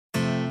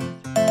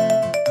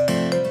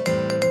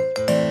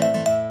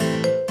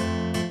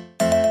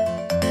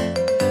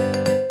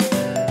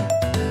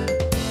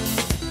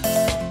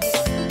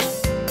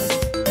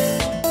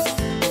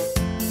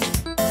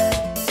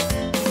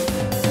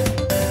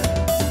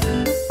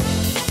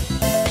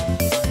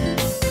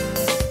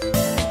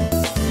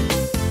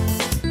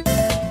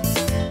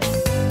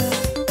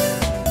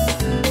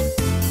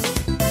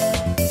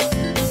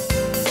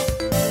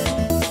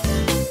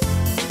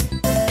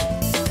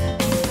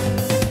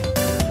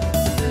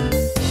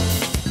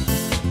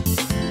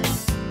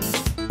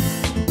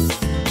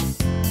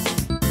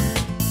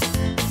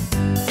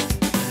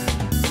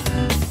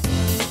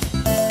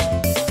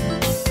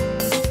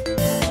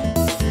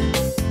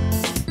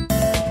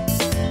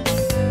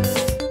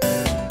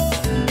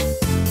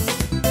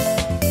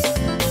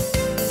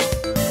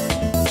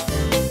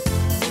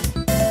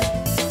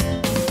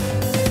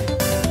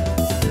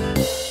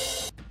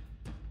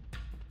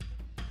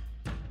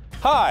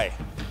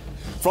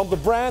From the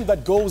brand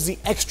that goes the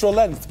extra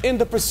length in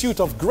the pursuit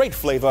of great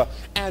flavor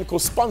and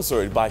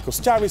co-sponsored by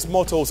Costaris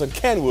Motors and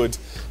Kenwood,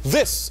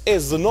 this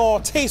is the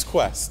Knorr Taste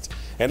Quest.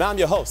 And I'm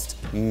your host,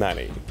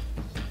 Manny.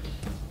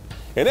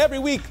 And every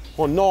week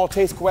on Knorr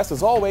Taste Quest,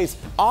 as always,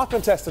 our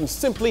contestants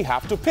simply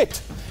have to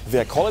pit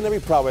their culinary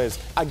prowess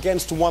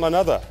against one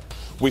another.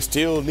 We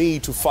still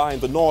need to find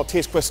the Knorr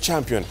Taste Quest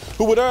champion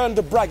who would earn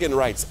the bragging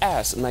rights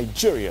as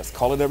Nigeria's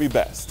culinary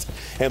best.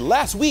 And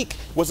last week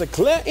was a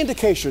clear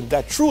indication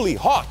that truly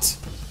hot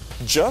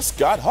just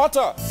got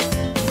hotter.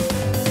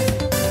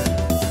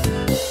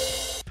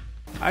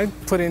 I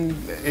put in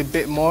a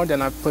bit more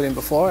than I put in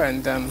before,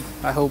 and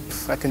I hope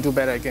I can do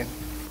better again.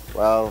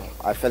 Well,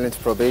 I fell into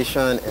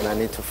probation and I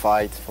need to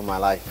fight for my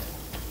life.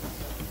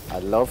 I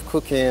love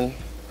cooking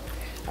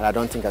and I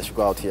don't think I should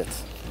go out yet.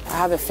 I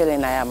have a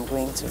feeling I am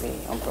going to be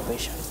on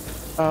probation.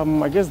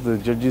 I guess the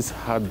judges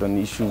had an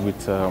issue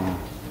with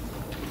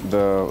the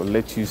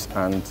lettuce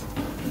and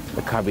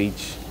the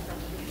cabbage,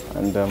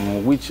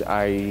 and which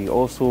I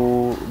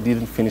also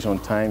didn't finish on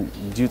time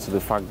due to the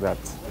fact that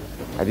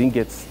I didn't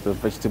get the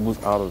vegetables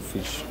out of the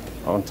fish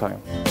on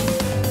time.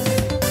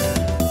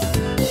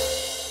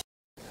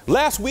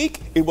 Last week,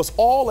 it was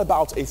all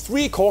about a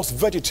three-course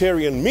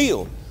vegetarian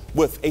meal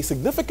with a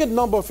significant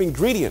number of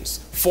ingredients,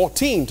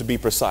 14 to be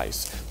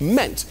precise,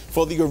 meant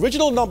for the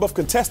original number of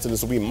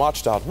contestants we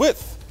marched out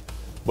with.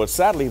 But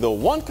sadly, the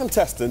one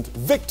contestant,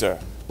 Victor,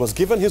 was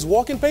given his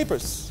walking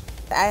papers.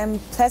 I am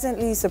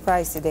pleasantly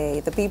surprised today.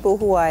 The people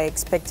who I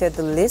expected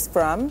the least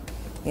from,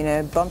 you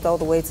know, bumped all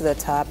the way to the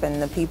top,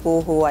 and the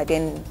people who I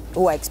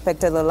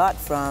expected a lot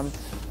from,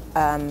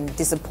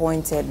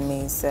 disappointed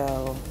me.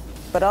 So,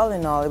 but all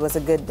in all, it was a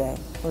good day.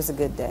 It was a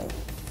good day.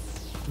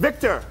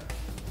 Victor,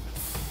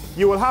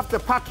 you will have to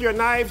pack your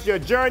knives. Your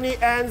journey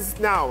ends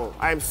now.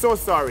 I am so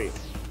sorry.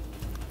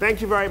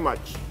 Thank you very much.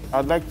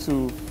 I'd like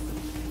to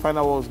find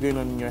out what's going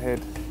on in your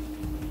head.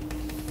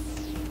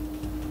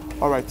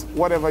 All right,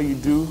 whatever you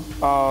do,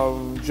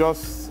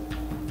 just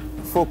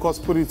focus,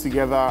 put it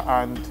together,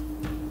 and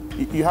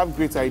you have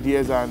great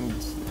ideas, and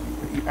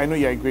I know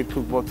you're a great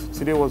cook, but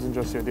today wasn't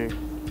just your day,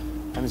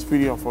 and it's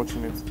pretty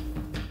unfortunate.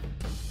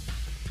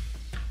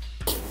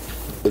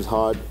 It's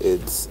hard.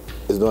 It's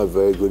not a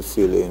very good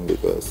feeling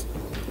because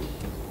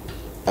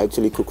I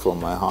actually cook from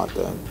my heart,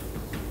 and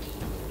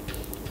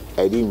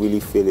I didn't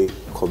really feel it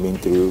coming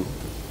through.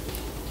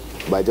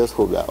 But I just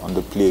hope that on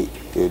the plate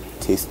it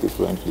tastes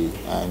differently,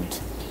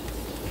 and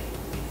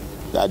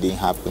that didn't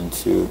happen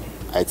too.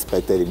 I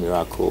expected a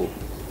miracle.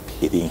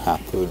 It didn't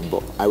happen,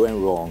 but I went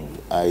wrong.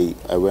 I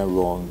went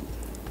wrong.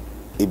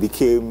 It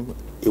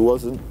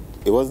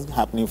wasn't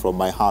happening from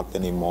my heart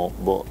anymore,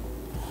 but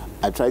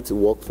I tried to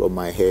work from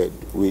my head,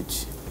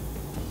 which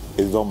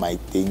is not my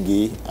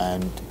thingy,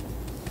 and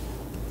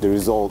the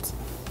result,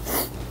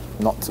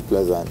 not too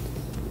pleasant.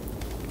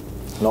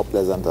 Not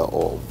pleasant at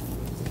all.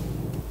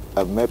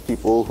 I've met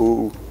people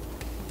who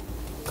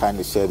kind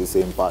of share the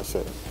same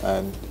passion,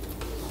 and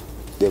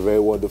they're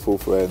very wonderful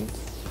friends.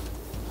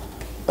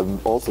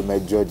 I've also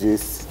met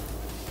judges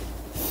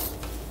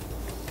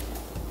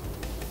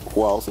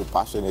who are also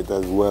passionate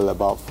as well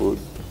about food.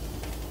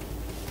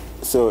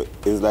 So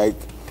it's like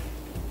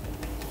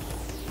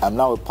I'm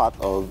now a part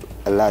of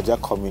a larger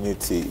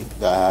community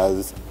that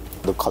has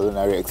the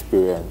culinary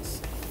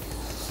experience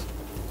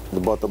at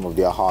the bottom of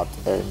their heart,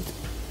 and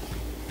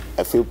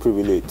I feel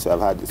privileged to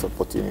have had this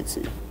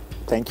opportunity.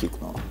 Thank you,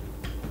 Knorr.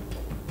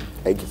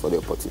 Thank you for the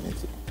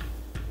opportunity.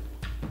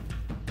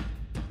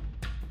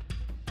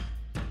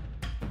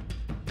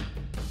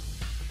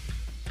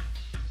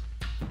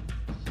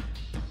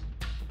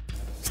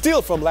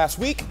 Still from last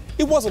week,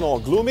 it wasn't all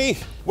gloomy.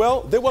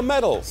 Well, there were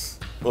medals.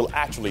 Well,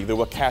 actually, there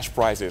were cash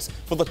prizes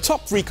for the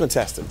top 3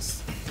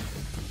 contestants.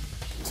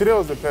 Today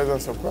was a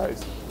pleasant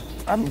surprise.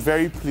 I'm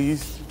very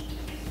pleased.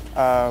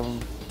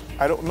 Some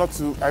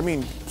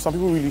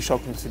people really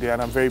shocked me today,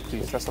 and I'm very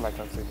pleased. That's all I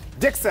can say.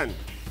 Dixon,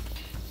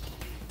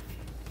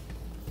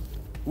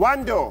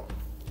 Wando,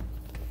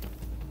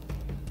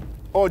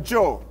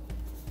 Ojo,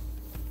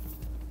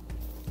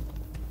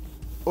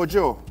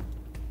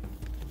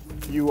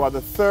 you are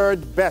the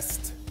 3rd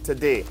best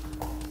today.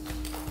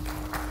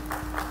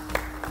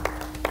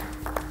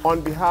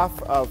 On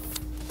behalf of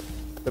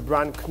the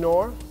brand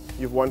Knorr,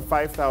 you've won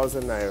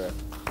 5,000 Naira.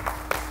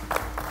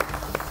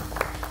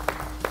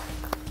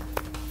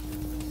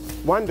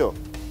 Wando,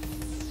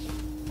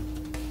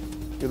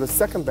 you're the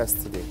 2nd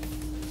best today,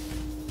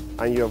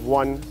 and you have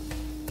won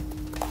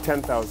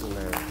 10,000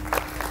 Naira.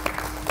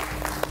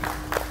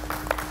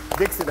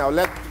 Dixie, now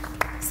let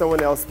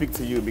someone else speak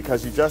to you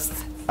because you just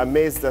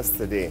amazed us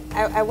today.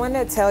 I want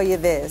to tell you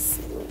this.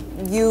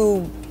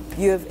 You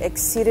have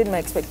exceeded my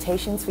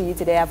expectations for you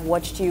today. I've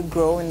watched you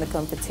grow in the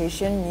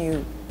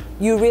competition.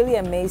 You really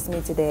amazed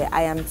me today.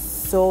 I am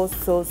so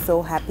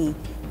happy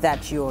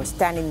that you're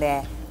standing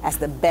there as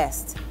the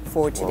best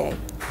for today.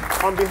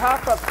 Wow. On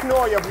behalf of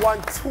Knorr, you've won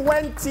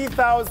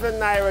 20,000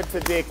 Naira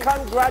today.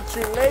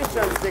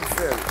 Congratulations,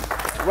 Dixon.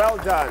 Well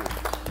done.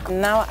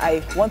 Now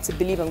I want to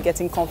believe I'm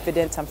getting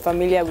confident. I'm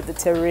familiar with the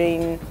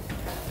terrain.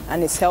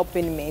 and it's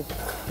helping me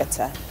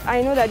better.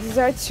 I know that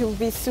dessert should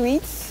be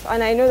sweet,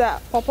 and I know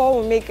that Papa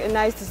will make a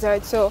nice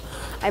dessert, so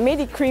I made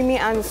it creamy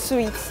and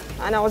sweet,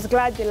 and I was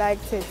glad they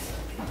liked it.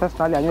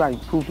 Personally, I knew I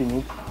improved in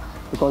it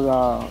because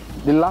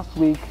the last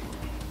week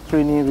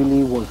training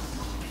really was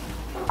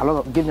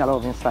gave me a lot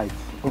of insight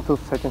into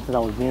certain things I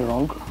was doing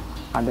wrong,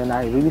 and then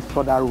I really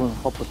saw that room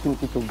for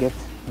opportunity to get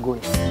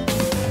going.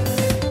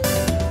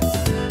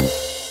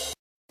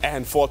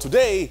 And for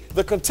today,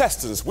 the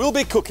contestants will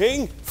be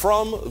cooking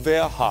from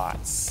their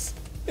hearts.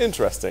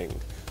 Interesting.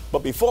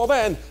 But before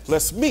then,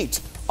 let's meet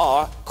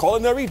our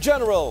culinary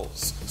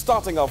generals,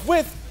 starting off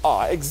with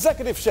our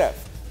executive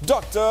chef,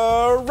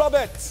 Dr.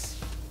 Roberts,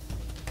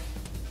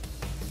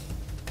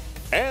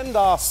 and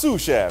our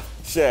sous chef,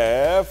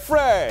 Chef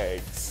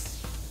Freggs,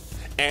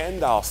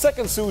 and our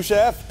second sous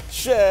chef,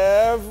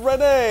 Chef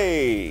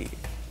Renee.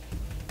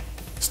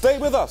 Stay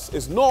with us.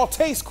 It's Knorr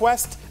Taste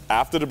Quest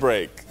after the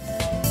break.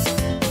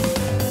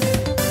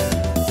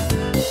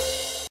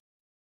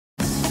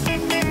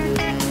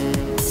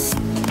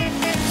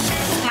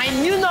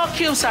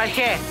 Cubes are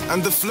here.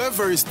 And the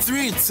flavor is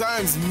 3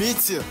 times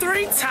meatier.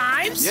 3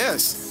 times?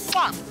 Yes.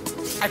 Fun.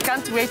 I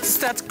can't wait to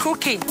start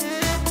cooking.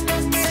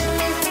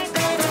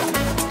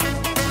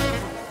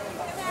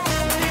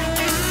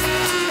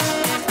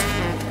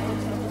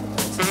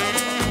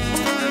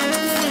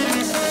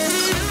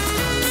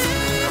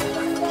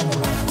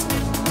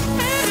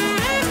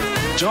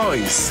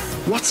 Joyce,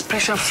 what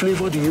special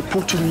flavor do you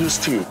put in your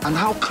stew? And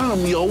how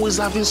come you're always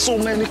having so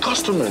many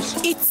customers?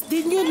 It's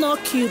the new Knorr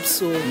Cubes,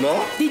 so.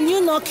 No? The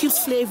new Knorr Cubes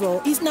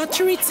flavor is now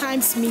 3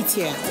 times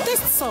meatier.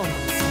 Taste some.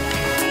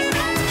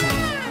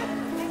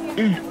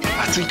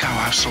 I think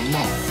I'll have some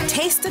more.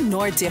 Taste the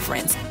Knorr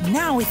difference,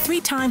 now with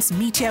 3 times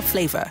meatier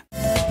flavor.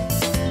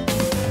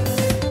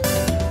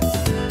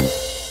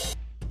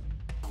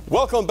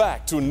 Welcome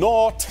back to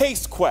Knorr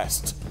Taste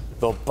Quest.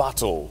 The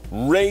battle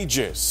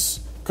rages.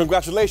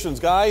 Congratulations,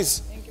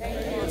 guys.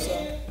 Thank you,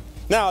 sir.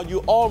 Now, you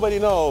already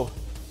know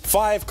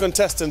 5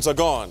 contestants are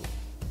gone.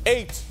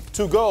 8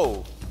 to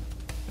go.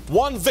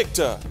 1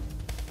 victor.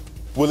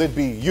 Will it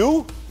be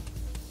you?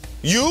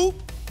 You?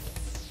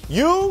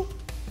 You?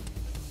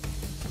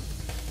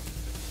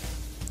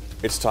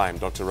 It's time,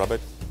 Dr.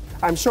 Robert.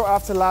 I'm sure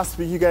after last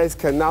week, you guys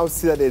can now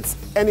see that it's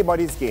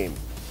anybody's game.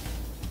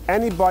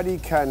 Anybody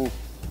can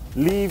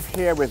leave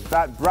here with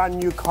that brand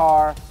new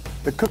car,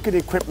 the cooking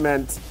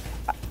equipment,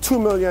 2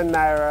 million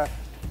naira,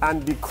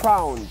 and be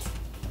crowned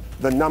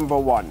the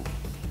 #1.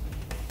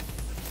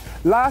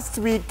 Last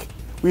week,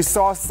 we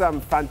saw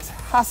some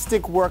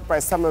fantastic work by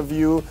some of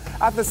you.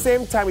 At the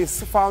same time, we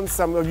found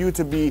some of you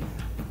to be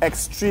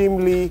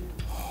extremely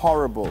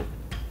horrible.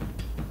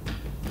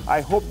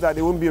 I hope that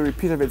it won't be a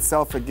repeat of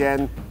itself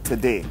again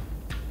today.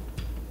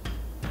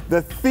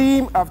 The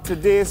theme of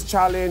today's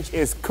challenge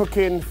is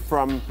cooking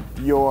from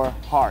your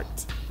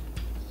heart.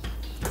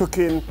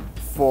 Cooking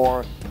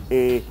for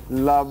a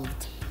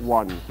loved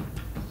one.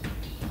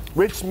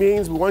 Which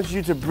means we want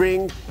you to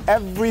bring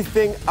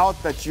everything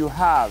out that you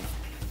have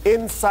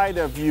inside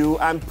of you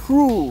and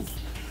prove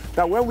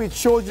that when we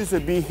chose you to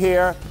be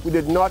here, we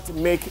did not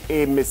make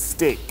a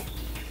mistake.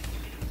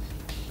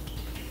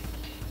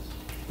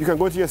 You can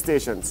go to your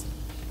stations.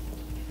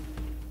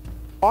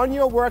 On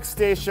your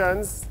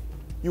workstations,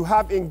 you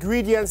have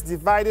ingredients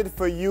divided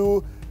for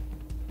you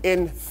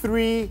in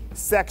 3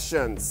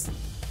 sections.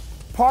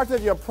 Part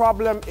of your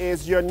problem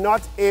is you're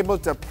not able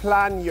to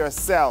plan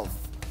yourself.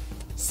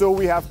 So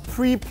we have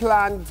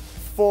pre-planned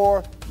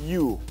for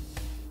you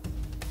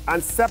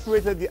and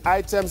separated the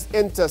items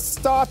into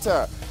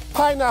starter,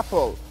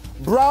 pineapple,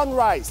 brown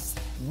rice,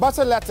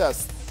 butter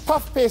lettuce,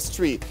 puff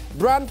pastry,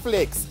 bran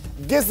flakes,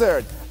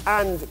 gizzard,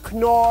 and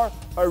Knorr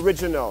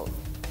Original.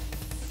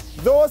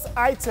 Those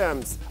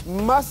items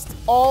must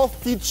all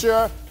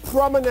feature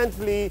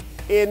prominently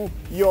in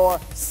your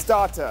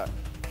starter,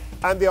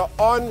 and they're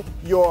on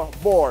your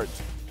board.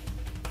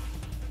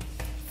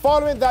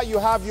 Following that, you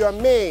have your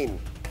main: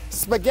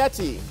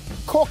 spaghetti,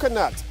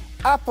 coconut,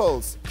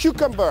 apples,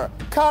 cucumber,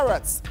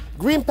 carrots,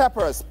 green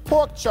peppers,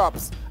 pork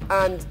chops,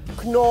 and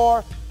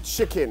Knorr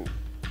chicken.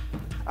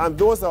 And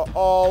those are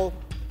all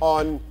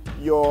on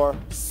your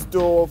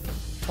stove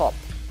top.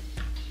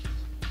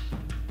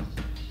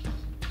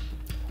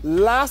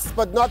 Last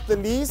but not the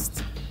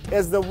least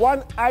is the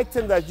one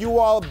item that you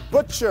all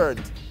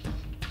butchered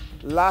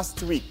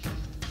last week: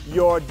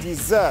 your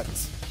dessert.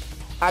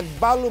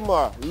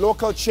 Agbaluma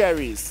local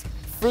cherries,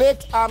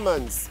 flaked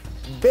almonds,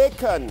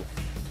 bacon,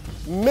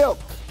 milk,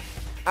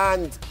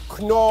 and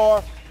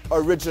Knorr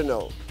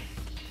Original.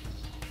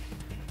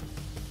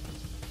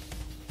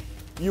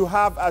 You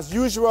have, as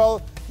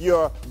usual,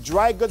 your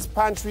dry goods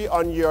pantry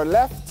on your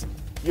left,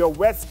 your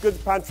wet goods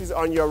pantries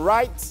on your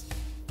right.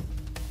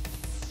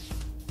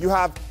 You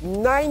have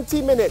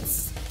 90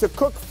 minutes to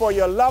cook for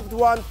your loved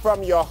one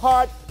from your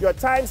heart. Your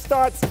time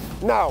starts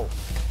now.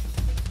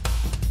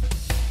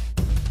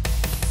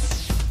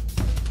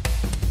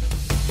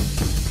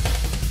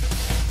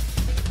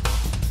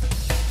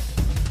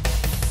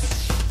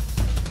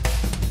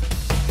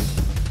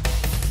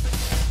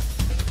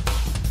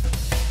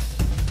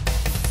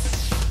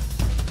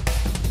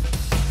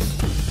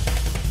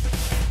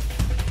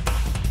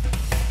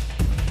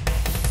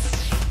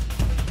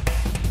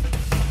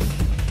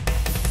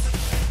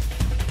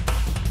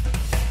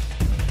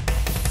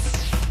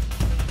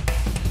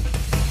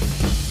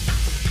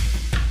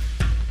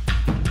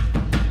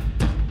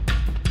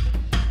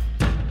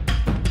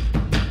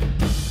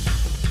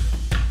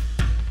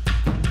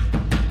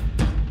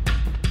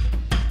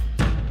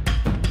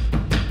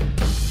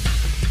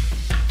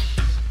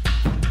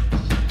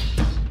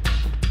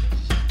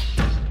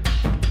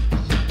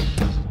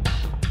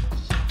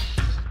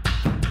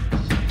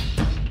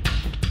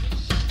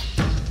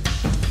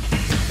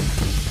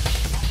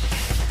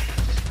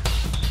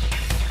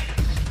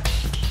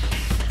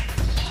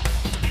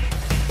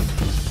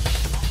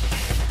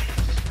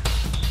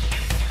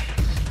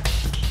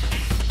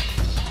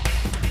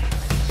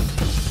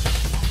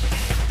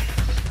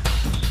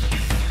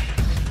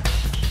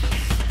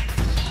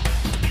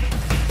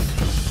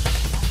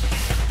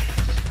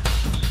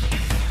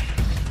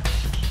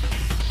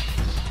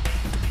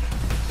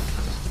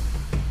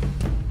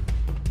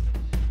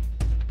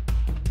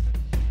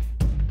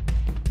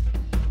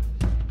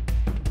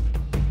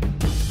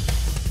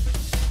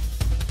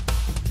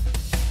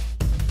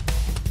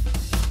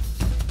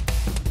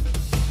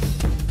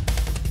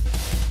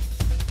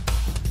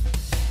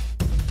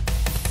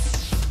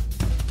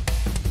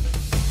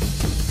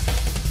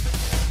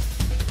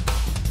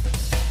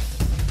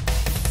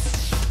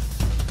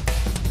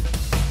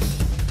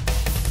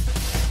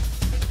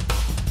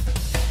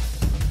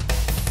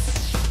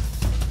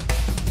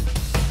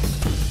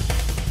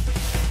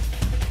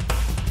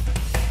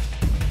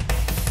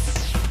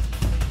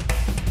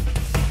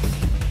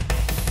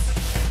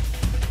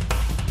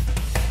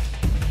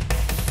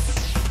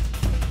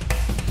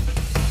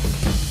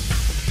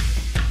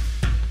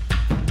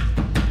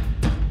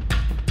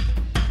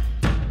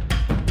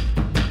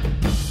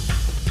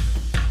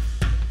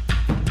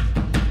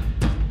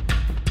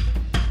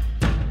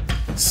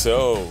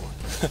 So,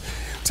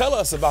 tell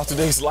us about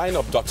today's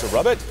lineup, Dr.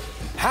 Robert.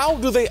 How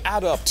do they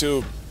add up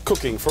to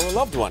cooking for a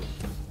loved one?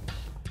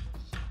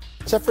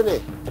 Chef Renee,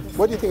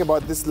 what do you think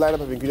about this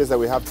lineup of ingredients that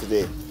we have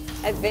today?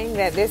 I think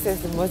that this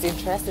is the most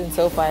interesting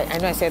so far. I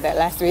know I said that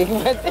last week,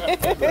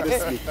 but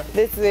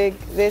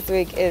this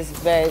week is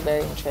very,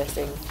 very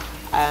interesting.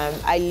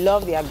 I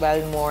love the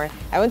agbalumo.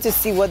 I want to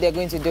see what they're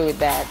going to do with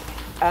that.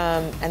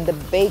 And the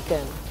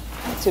bacon,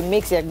 to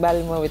mix the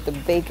agbalumo with the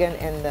bacon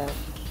and the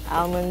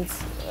almonds.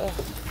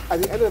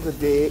 At the end of the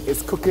day,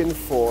 it's cooking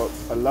for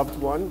a loved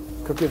one,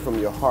 cooking from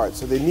your heart.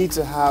 So they need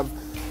to have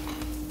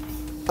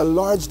a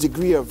large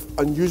degree of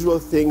unusual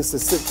things to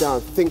sit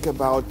down, think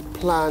about,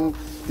 plan,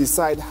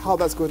 decide how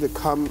that's going to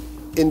come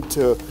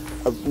into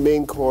a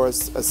main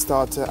course, a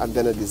starter, and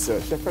then a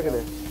dessert. Chef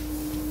Renee?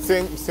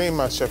 Same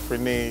as Chef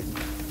Renee.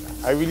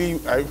 I really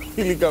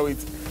can't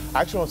wait.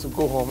 I actually want to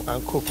go home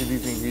and cook with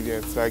these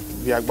ingredients. Like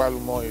the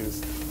agbalumo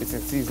it's in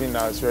season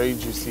now, it's very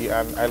juicy,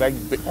 and I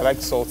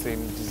like salt in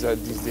dessert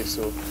these days,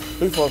 so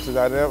looking forward to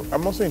that.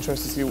 I'm also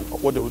interested to see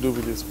what they will do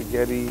with the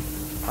spaghetti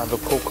and the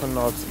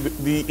coconuts.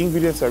 The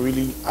ingredients are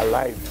really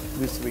alive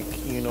this week,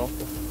 you know.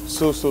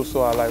 So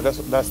alive.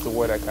 That's the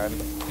word I can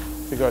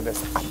figure out.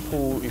 There's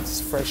apple,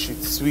 it's fresh,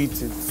 it's sweet,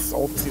 it's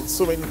salty,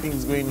 so many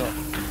things going on.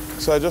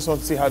 So I just want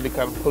to see how they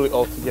can pull it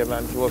all together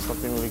and give us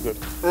something really good.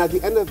 And at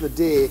the end of the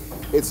day,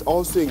 it's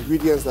also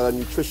ingredients that are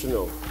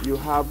nutritional. You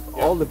have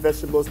all the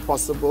vegetables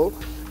possible.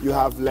 You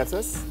have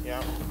lettuce.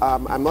 Yeah.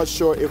 I'm not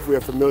sure if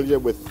we're familiar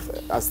with,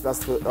 as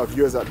our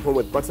viewers at home,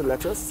 with butter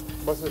lettuce.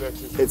 Butter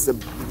lettuce. It's a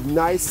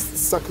nice,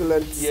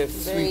 succulent,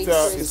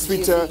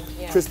 sweeter,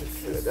 crisp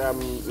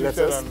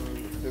lettuce.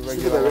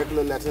 Sweeter than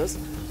regular lettuce.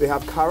 They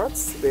have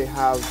carrots, they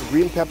have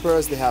green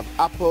peppers, they have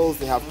apples,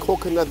 they have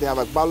coconut, they have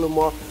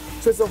agbalumo.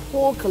 So it's a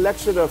whole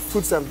collection of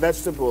fruits and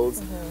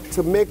vegetables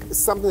to make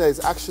something that is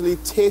actually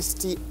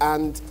tasty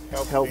and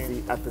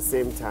healthy at the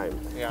same time.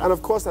 Yeah. And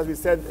of course, as we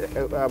said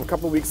a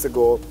couple of weeks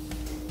ago,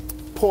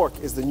 pork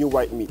is the new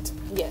white meat.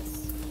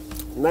 Yes.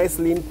 Nice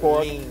lean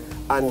pork,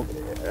 and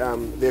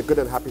they're good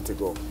and happy to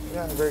go.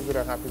 Yeah, very good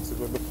and happy to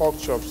go. The pork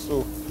chops,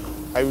 so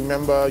I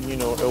remember, you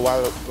know,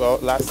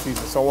 last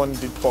season, someone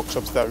did pork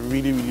chops that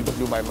really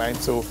blew my mind.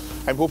 So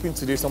I'm hoping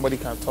today somebody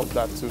can top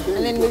that too.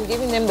 And then we're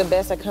giving them the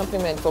best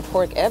accompaniment for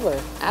pork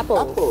ever, apple.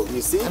 Apple,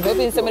 you see? I'm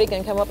hoping somebody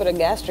can come up with a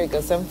gastric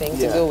or something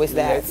to go with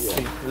that.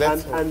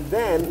 Let's see.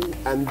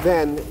 And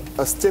then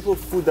a staple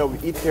food that we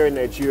eat here in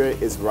Nigeria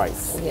is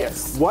rice.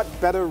 Yes. What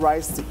better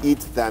rice to eat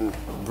than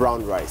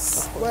brown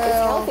rice?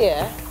 Well, it's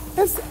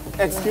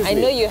healthier. Excuse me. I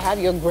know you have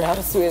your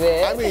grouse with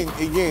it. I mean,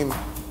 again,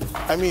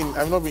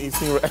 I've not been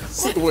eating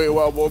rice very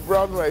well, but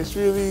brown rice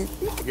really...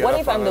 What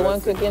if I'm the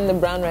one cooking the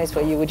brown rice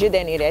for you? Would you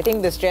then eat it? I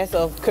think the stress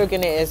of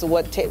cooking it is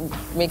what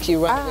makes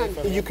you run away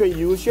from it. You can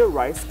use your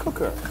rice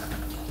cooker.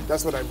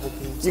 That's what I'm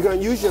hoping. You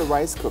can use your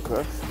rice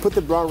cooker, put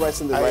the brown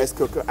rice in the rice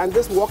cooker, and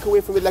just walk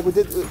away from it like we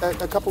did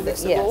a couple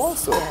weeks ago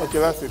also. Okay,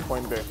 that's the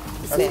point there.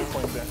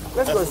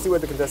 Let's go and see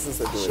what the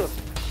contestants are doing. Sure.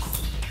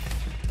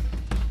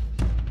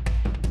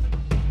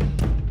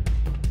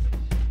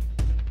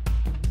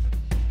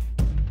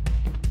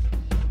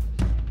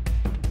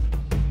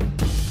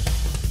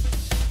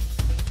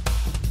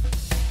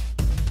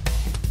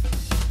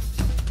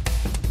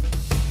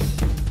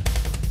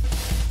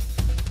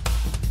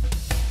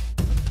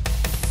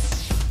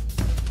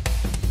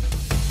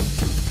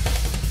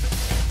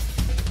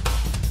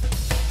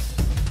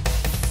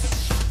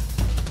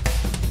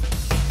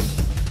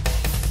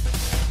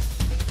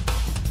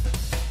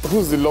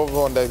 Who's the loved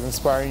one that is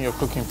inspiring your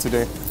cooking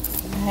today?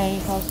 My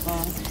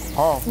husband.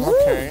 Oh,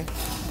 okay.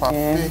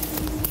 Yeah.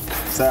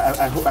 So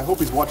I hope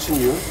he's watching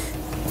you.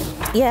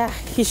 Yeah,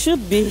 he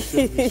should be.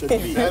 He should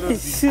be.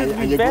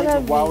 And you're going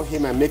to wow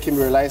him and make him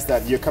realize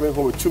that you're coming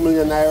home with 2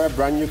 million naira,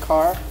 brand new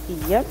car?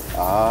 Yep.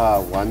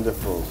 Ah,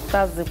 wonderful.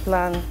 That's the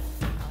plan.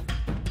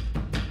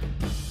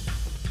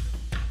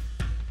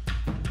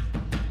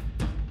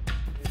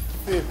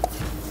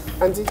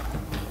 Auntie,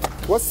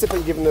 what sip are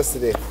you giving us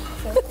today?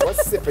 What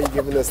sip are you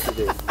giving us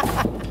today?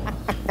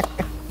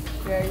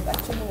 There is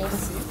actually no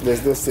sip.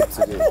 There's no sip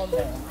today.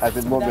 At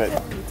the moment.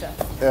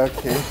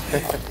 Okay.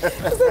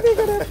 It's okay,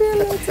 gonna appear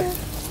later.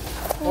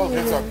 What's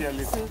going to appear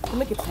later? We'll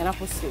make a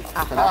pineapple soup.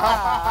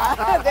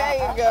 There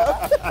you go.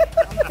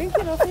 I'm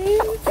thinking of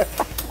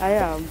it. I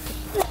am.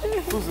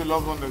 Who's the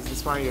loved one that's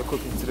inspiring your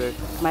cooking today?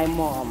 My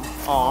mom.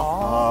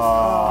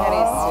 Oh.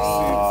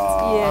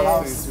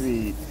 That Yes.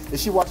 Sweet.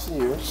 Is she watching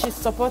you? She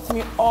supports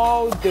me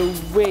all the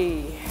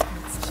way.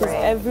 She's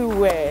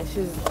everywhere.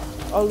 She's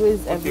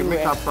always everywhere.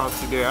 Okay, make her proud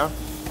today, huh?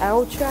 I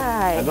will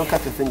try. And don't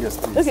cut your fingers,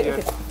 please. Okay,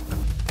 okay.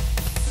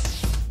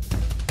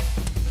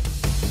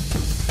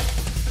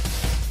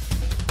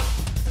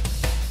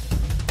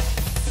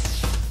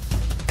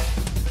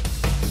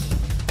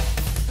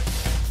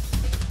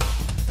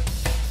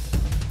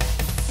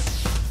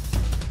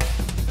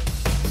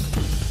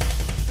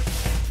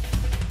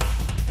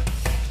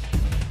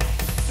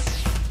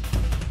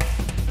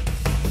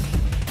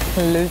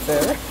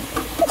 Loser.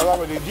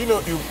 Do you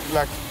know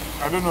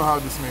I don't know how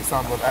this may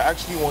sound, but I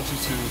actually want you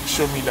to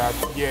show me that,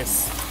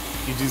 yes,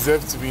 you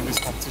deserve to be in this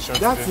competition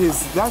That today.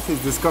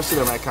 his discussion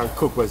of I can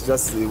cook was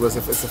just,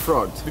 it's a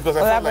fraud. Because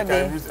I felt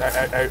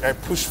like I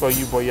pushed for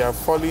you, but you are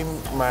falling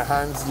my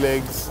hands,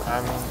 legs,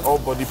 and all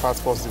body parts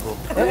possible.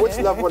 Which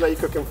loved one are you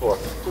cooking for?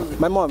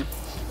 My mom.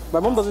 My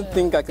mom doesn't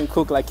think I can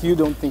cook like you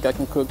don't think I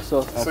can cook,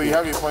 so... So you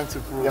have a point to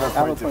prove. I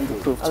have a point to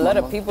prove. A lot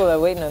of people are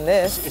waiting on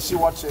this. Is she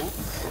watching?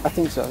 I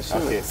think so.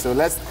 Okay, so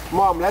let's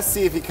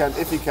see if he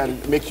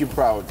can make you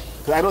proud.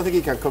 I don't think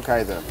he can cook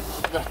either.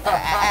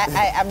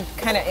 I'm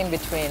kind of in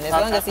between. As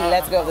long as he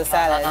lets go of the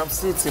salad. I'm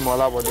still Team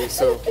Olabode,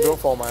 so don't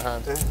fall my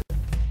hand.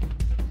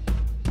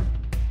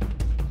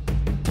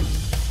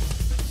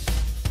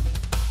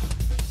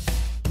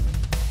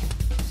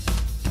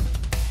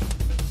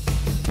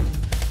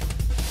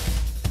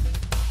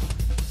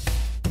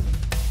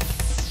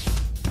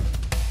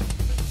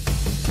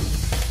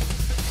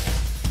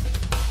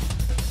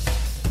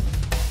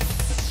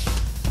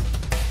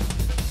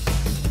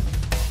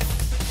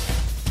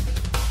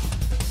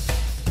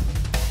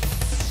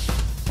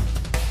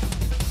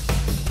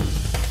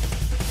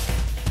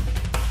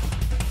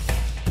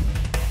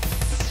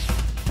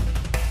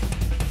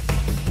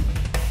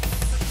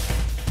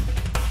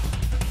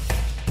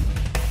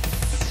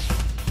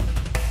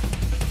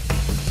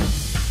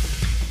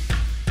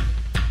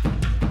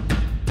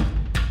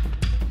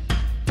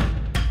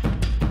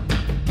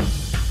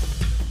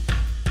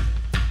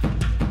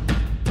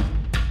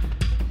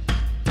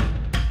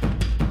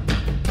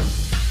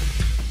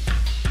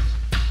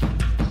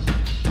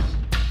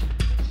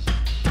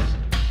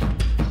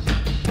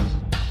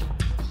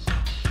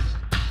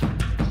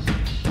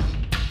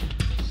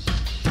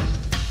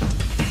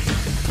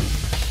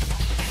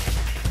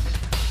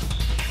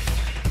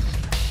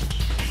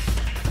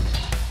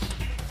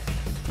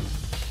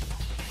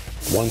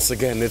 Once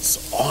again,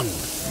 it's on.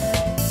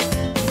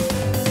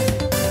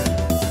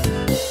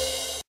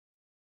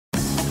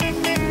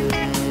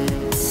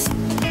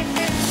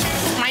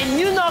 My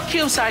new Knorr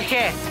cubes are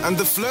here. And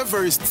the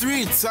flavor is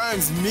 3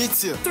 times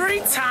meatier. 3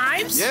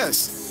 times?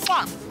 Yes.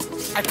 Fun.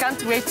 I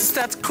can't wait to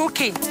start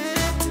cooking.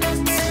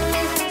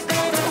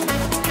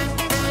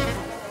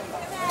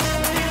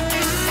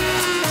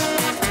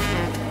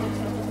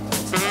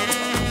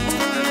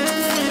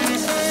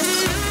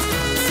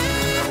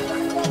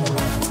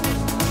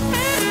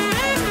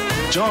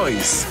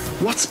 Joyce,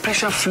 what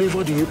special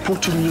flavor do you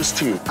put in your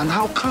stew? And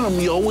how come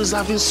you're always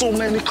having so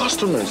many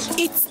customers?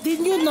 It's the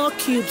new Knorr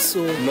cubes,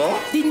 so. No?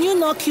 The new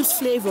Knorr cubes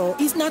flavor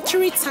is now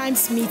 3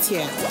 times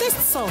meatier. Taste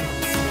some.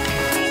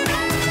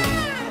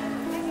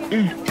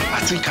 I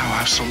think I'll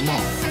have some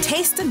more.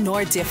 Taste the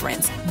Knorr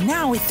difference,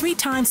 now with 3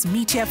 times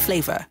meatier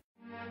flavor.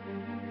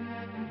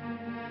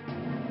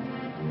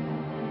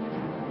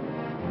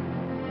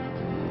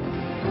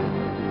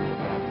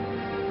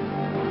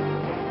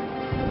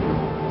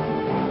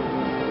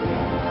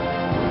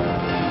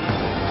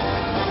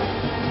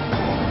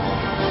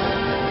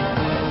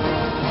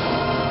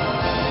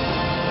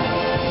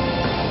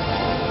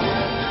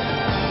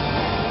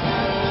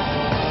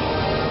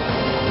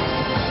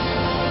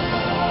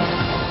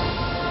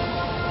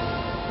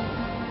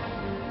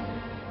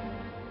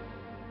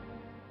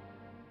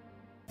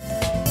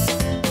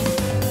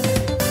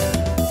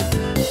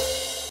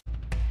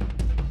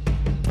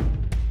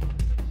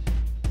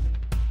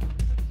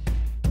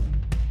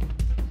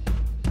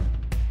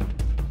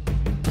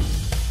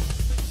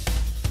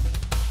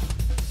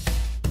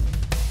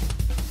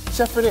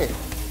 Chef Renee,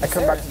 I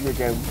come back to you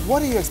again.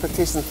 What are your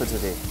expectations for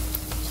today?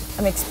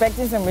 I'm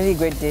expecting some really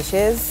great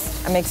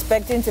dishes. I'm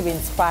expecting to be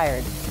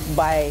inspired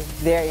by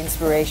their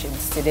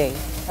inspirations today.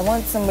 I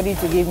want somebody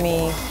to give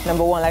me,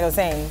 number one, like I was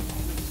saying,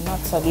 not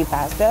soggy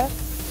pasta.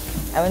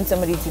 I want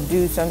somebody to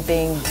do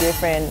something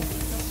different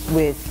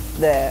with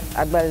the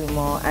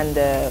agbalumo and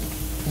the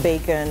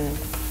bacon.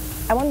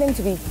 I want them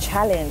to be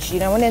challenged.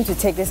 I want them to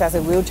take this as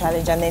a real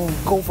challenge and then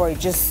go for it.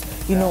 Just,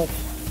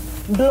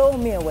 blow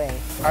me away.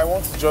 I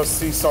want to just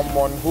see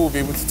someone who will be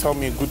able to tell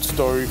me a good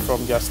story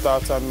from their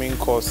starter, main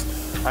course,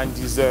 and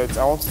dessert.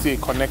 I want to see a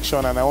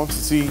connection, and I want to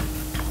see,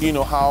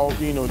 how,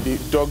 they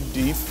dug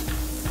deep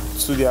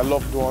to their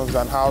loved ones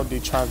and how they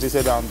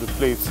translated on the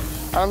plate.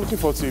 And I'm looking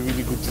forward to a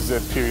really good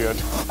dessert period.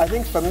 I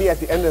think for me, at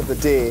the end of the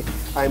day,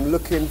 I'm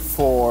looking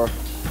for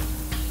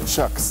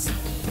shucks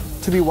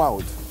to be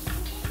wowed.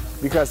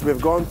 Because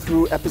we've gone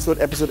through episode,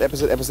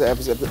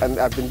 and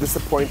I've been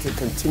disappointed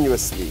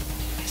continuously.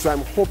 So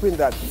I'm hoping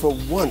that for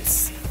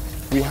once,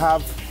 we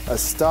have a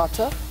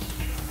starter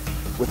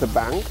with a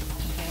bang,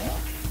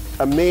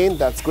 a main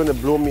that's going to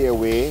blow me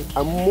away,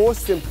 and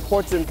most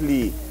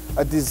importantly,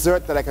 a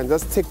dessert that I can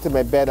just take to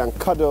my bed and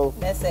cuddle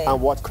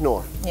and watch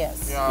Knorr.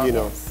 Yes.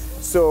 Yeah.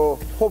 So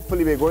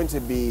hopefully we're going to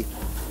be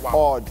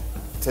awed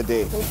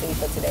today. We'll see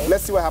for today.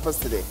 Let's see what happens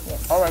today.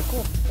 Yes. All right,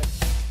 cool.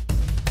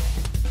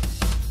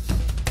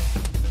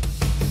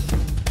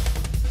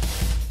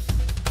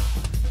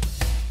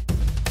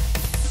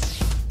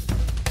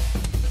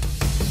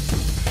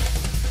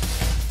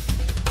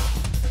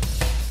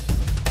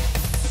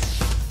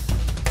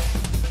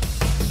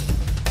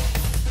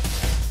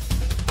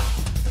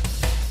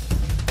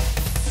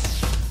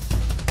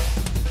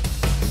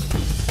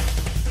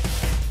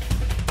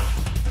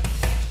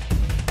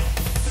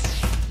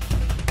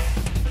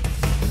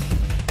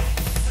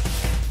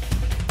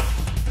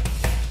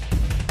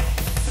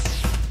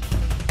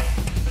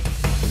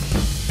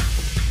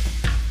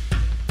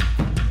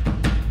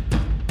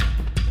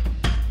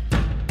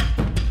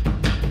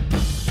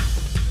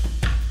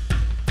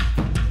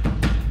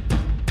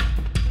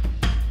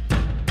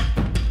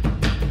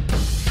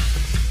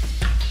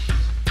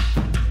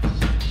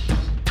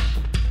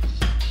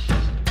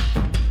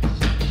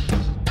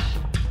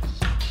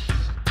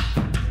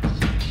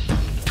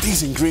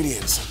 These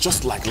ingredients are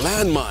just like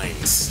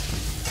landmines.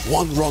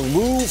 One wrong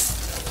move,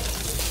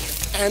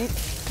 and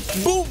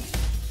boom!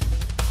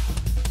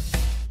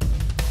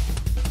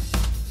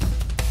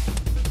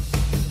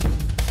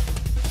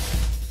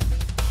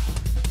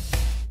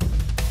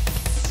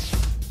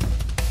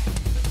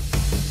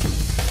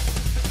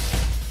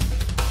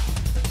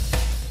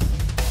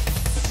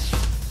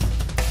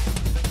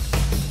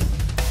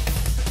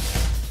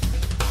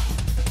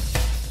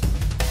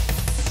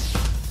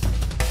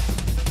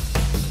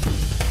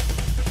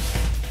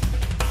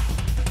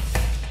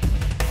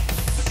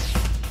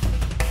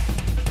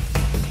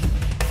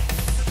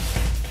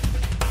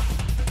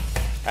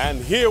 And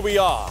here we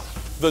are,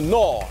 the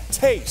Knorr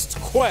Taste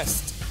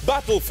Quest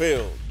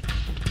Battlefield.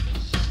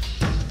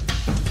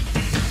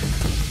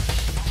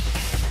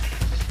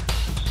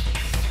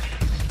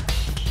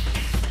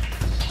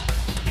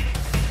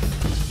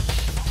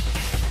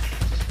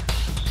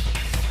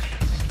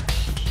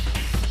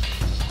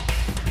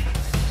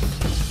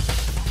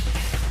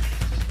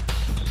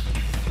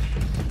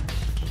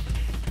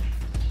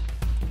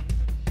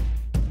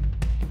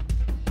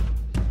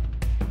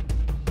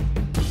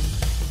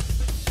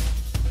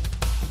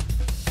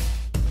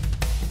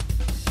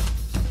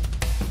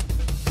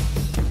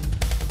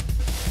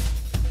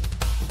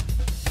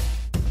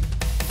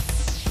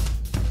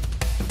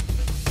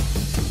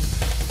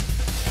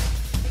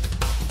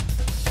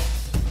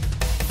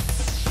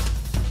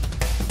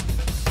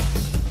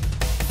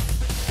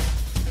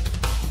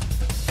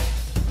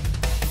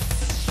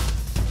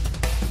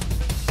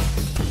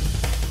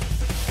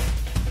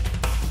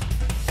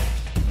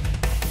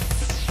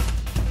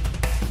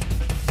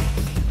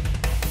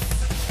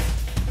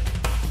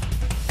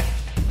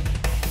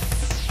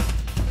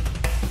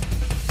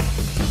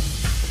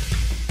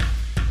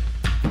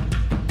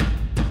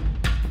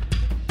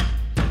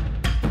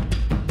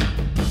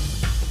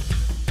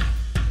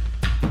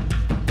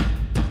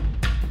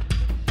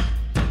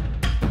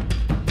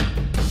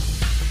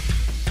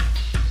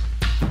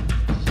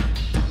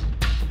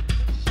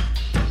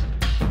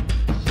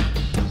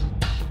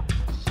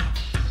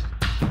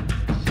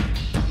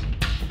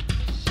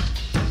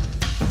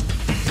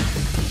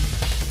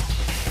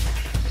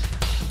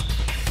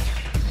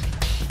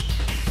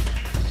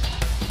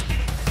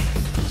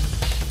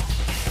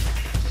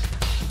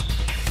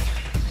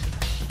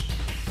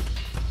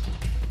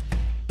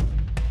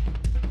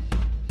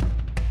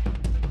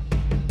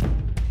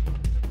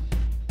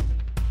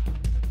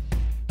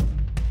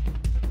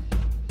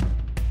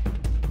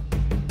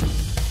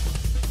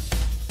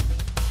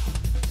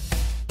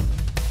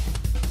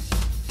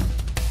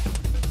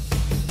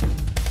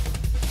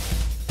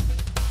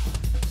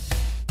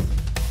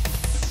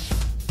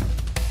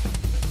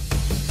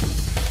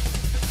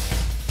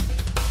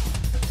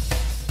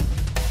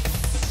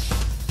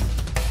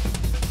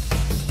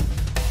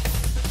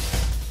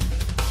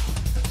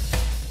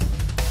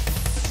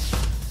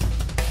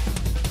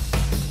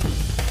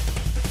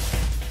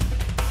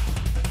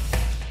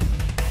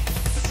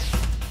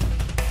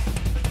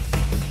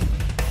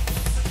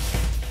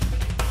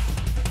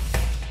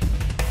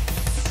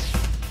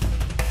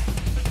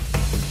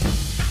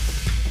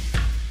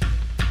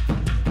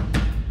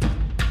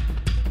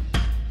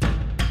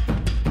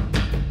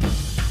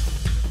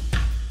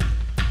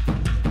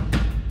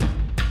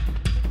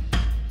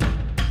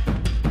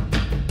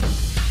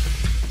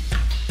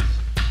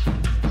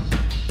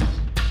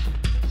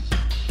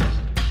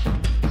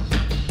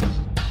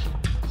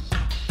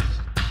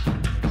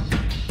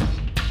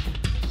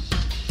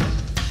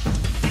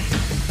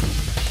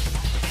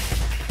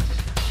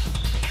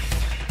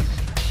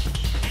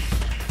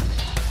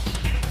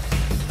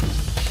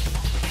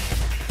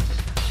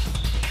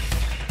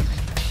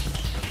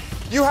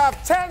 You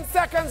have 10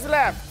 seconds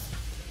left.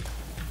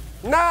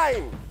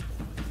 9,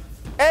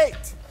 8,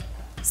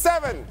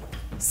 7,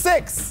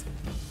 6,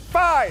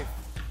 5,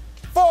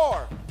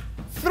 4,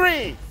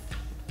 3,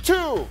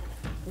 2,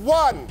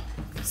 1.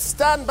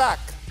 Stand back.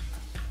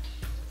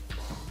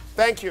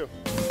 Thank you.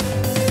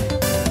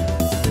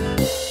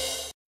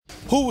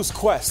 Whose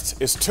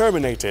quest is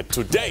terminated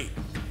today?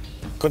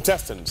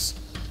 Contestants,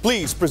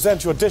 please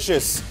present your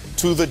dishes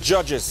to the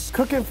judges.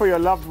 Cooking for your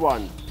loved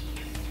one.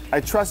 I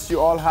trust you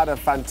all had a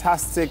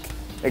fantastic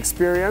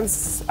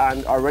experience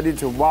and are ready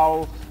to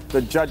wow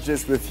the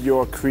judges with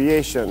your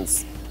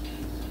creations.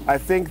 I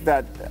think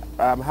that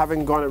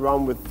having gone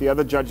around with the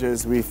other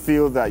judges, we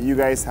feel that you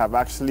guys have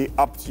actually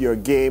upped your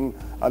game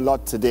a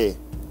lot today.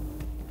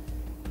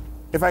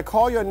 If I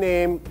call your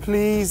name,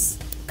 please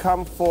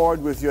come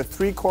forward with your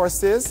 3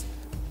 courses.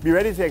 Be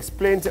ready to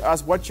explain to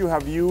us what you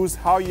have used,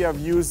 how you have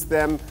used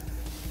them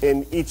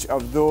in each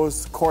of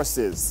those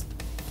courses.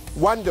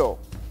 Wando.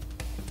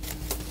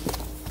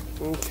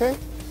 Okay.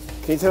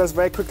 Can you tell us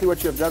very quickly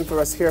what you have done for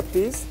us here,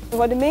 please?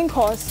 For the main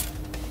course,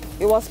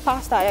 it was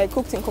pasta I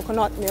cooked in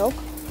coconut milk.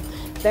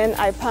 Then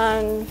I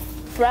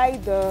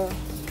pan-fried the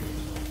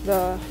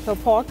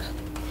pork.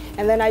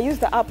 And then I used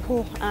the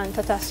apple and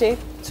tatache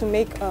to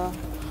make a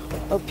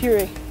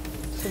puree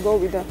to go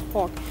with the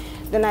pork.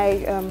 Then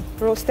I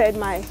roasted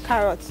my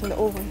carrots in the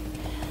oven.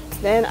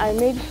 Then I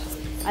made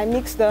I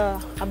mix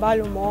the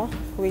abalumo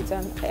with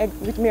egg,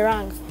 with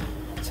meringue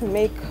to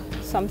make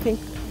something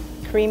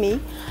creamy.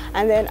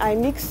 And then I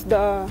mix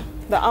the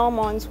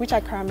almonds, which I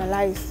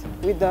caramelize,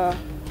 with the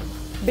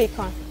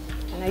bacon.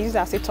 And I use it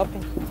as a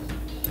topping.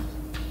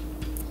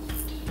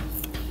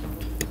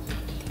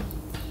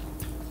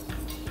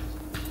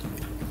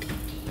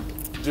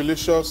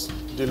 Delicious,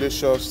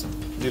 delicious,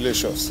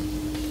 delicious.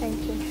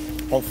 Thank you.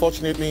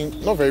 Unfortunately,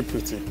 not very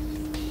pretty.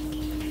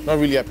 Not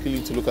really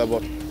appealing to look at,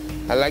 but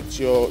I liked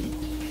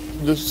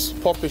this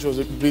pork fish was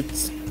a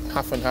bit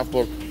half and half,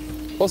 but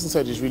what's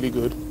inside is really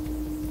good.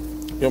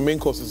 Your main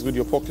course is good,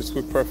 your pork is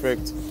cooked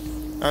perfect.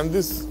 And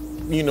this,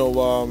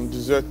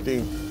 dessert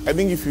thing, I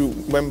think if you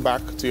went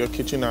back to your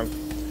kitchen and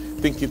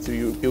think it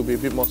through, it'll be a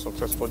bit more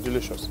successful,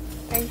 delicious.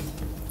 Thank you.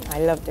 I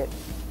loved it.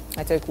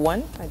 I took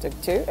 1, I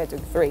took 2, I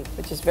took 3,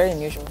 which is very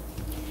unusual.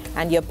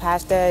 And your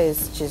pasta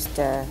is just,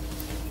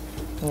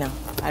 no,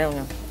 I don't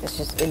know. It's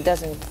just, it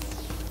doesn't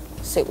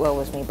sit well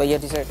with me, but your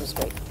dessert was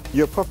great.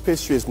 Your puff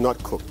pastry is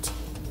not cooked.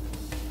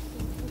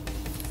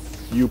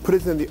 You put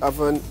it in the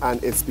oven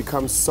and it's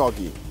become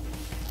soggy.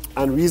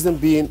 And reason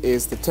being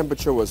is the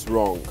temperature was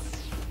wrong.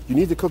 You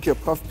need to cook your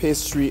puff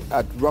pastry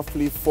at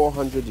roughly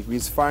 400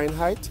 degrees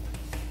Fahrenheit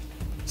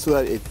so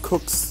that it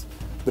cooks,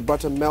 the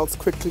butter melts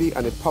quickly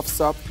and it puffs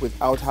up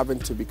without having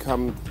to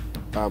become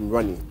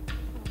runny.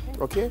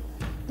 Okay?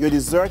 Your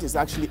dessert is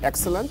actually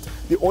excellent.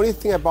 The only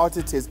thing about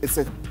it is it's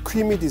a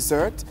creamy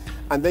dessert,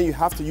 and then you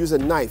have to use a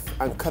knife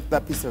and cut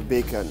that piece of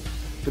bacon.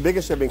 The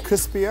bacon should have been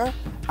crispier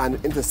and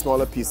into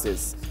smaller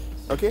pieces.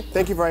 Okay?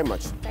 Thank you very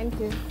much. Thank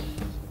you.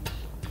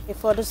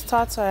 For the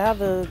starter, I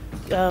have a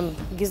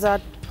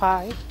gizzard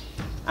pie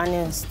and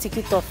a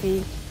sticky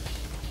toffee,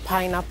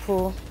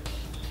 pineapple,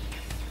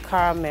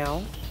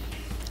 caramel.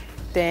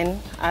 Then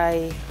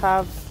I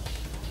have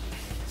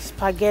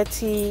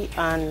spaghetti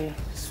and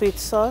sweet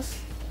sauce.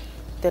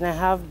 Then I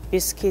have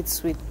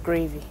biscuits with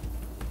gravy.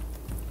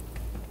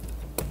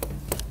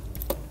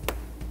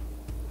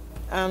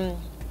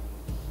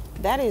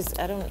 That is,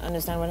 I don't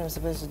understand what I'm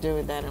supposed to do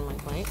with that on my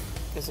plate,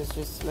 because it's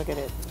just, look at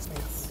it.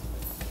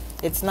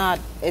 It's not,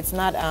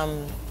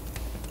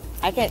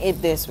 I can't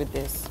eat this with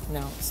this.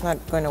 No, it's not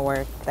going to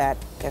work, that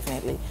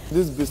definitely.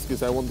 This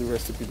biscuits, I want the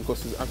recipe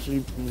because it's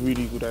actually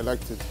really good. I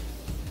liked it.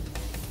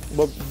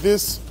 But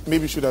this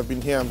maybe should have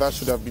been here and that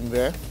should have been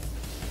there.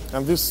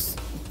 And this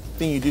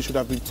thing you did should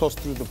have been tossed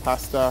through the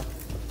pasta.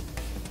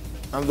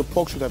 And the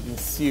pork should have been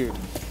seared.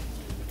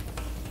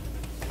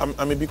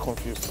 I'm a bit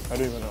confused. I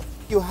don't even know.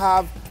 You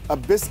have a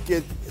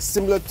biscuit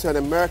similar to an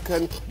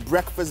American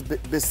breakfast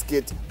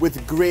biscuit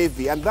with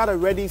gravy, and that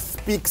already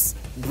speaks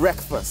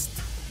breakfast.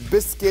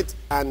 Biscuit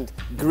and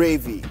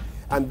gravy.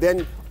 And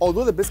then,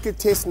 although the biscuit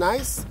tastes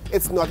nice,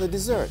 it's not a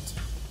dessert.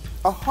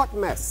 A hot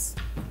mess.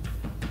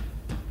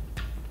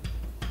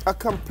 A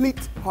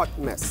complete hot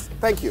mess.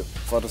 Thank you.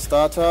 For the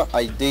starter,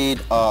 I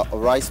did a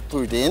rice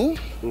pudding.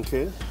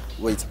 Okay.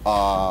 With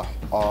a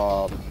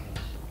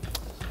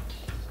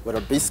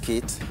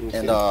biscuit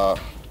and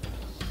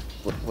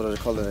what are they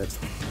calling it?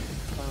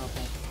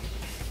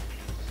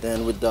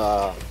 Then with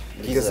the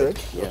gizzard.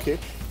 Yeah. Okay.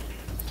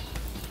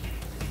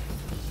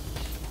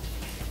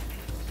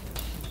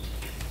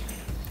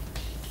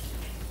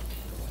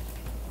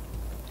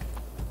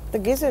 The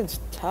gizzard's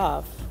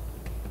tough.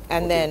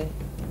 And then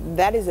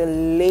that is a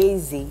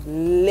lazy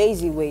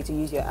way to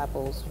use your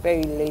apples.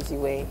 Very lazy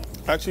way.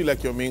 I actually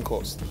like your main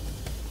course.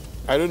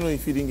 I don't know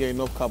if you didn't get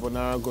enough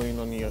carbonara going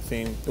on in your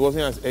thing. It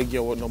wasn't as eggy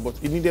or whatnot,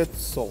 but it needed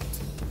salt,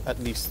 at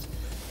least.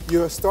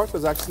 Your start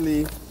was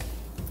actually,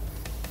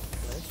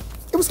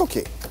 it was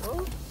okay.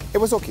 It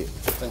was okay.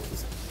 Thank you.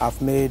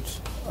 I've made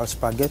a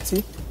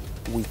spaghetti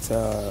with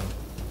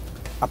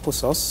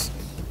applesauce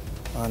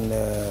and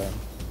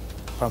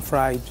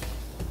pan-fried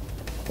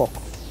pork,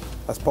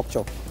 as pork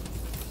chop.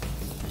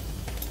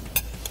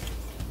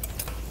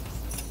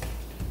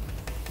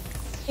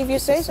 If you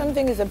say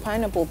something is a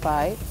pineapple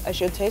pie, I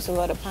should taste a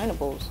lot of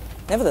pineapples.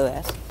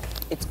 Nevertheless,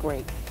 it's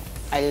great.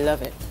 I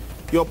love it.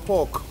 Your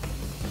pork,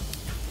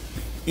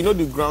 you know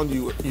the ground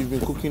you've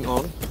been cooking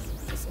on?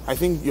 I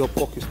think your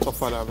pork is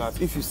tougher than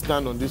that. If you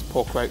stand on this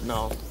pork right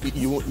now,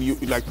 you'll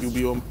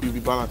be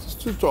balanced.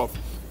 It's too tough.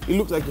 It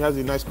looks like it has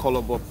a nice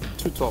color, but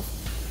too tough.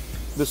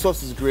 The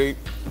sauce is great.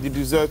 The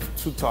dessert,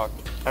 too tart.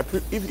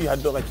 If you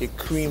had done like a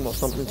cream or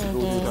something to go,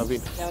 you would have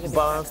been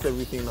balanced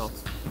everything out.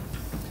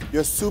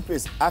 Your soup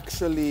is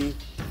actually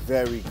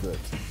very good.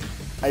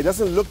 It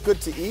doesn't look good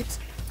to eat.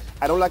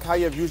 I don't like how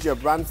you've used your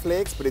bran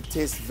flakes, but it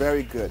tastes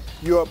very good.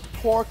 Your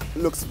pork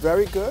looks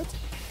very good,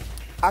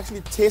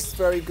 actually tastes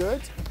very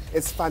good.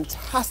 It's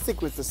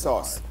fantastic with the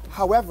sauce.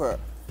 However,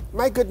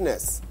 my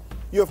goodness,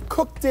 you have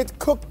cooked it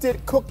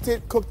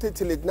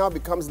till it now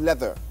becomes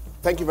leather.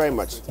 Thank you very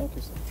much. Thank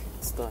you, sir.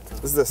 Starter.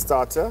 This is the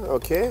starter,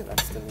 okay.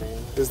 That's the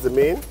main. This is the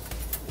main.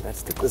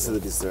 That's the This is the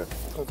dessert.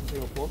 Cut into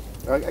your pork.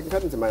 I can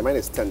cut into mine. Mine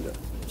is tender.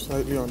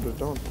 Slightly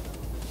underdone.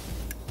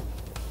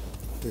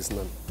 There's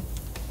none.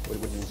 What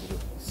do you need to do?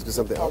 Do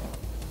something else.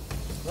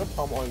 No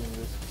palm oil in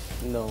this.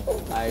 No,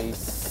 I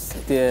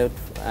seared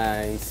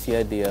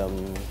the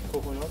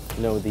Coconut?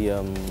 No, the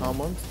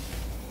Almond?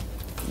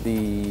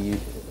 The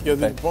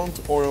the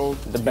burnt oil.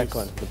 The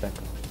bacon. The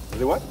bacon.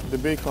 The what? The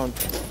bacon.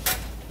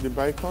 The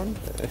bacon.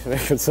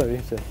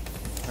 Sorry.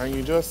 And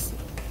you just,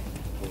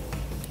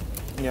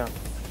 yeah.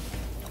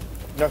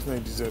 That's not a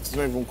dessert. It's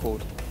not even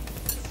cold.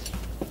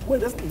 Well,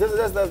 this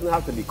doesn't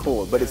have to be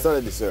cold, but it's not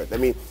a dessert. I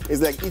mean,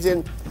 it's like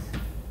eating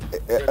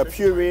a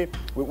puree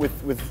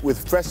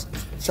with fresh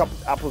chopped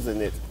apples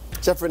in it.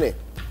 Chef Renee.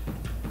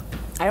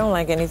 I don't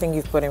like anything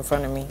you've put in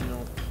front of me.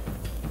 No.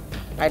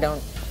 I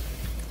don't.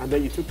 And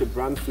then you took the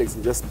bran flakes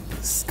and just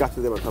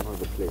scattered them on top of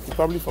the plate. You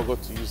probably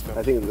forgot to use them.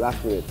 I think in the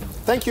last minute.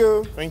 Thank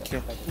you. Thank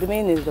you. The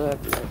main is the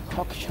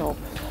pork chop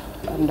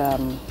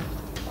and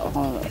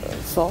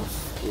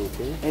sauce.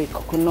 Okay. A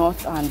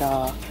coconut and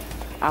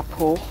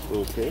apple.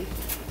 Okay.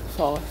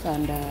 Sauce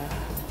and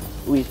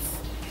with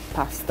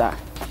pasta.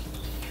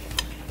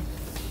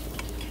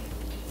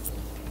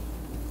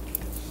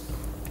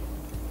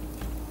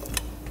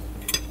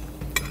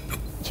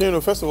 So, you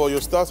know, first of all,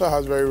 your starter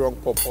has very wrong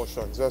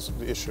proportions. That's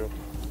the issue.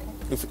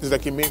 It's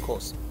like a main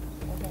course.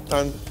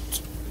 And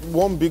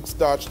one big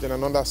starch, then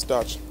another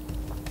starch.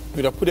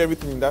 You'd have put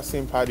everything in that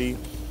same patty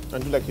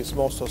and do like a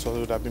small sauce, it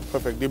would have been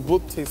perfect. They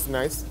both taste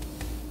nice,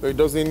 but it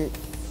doesn't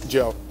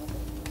gel.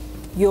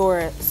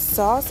 Your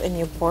sauce and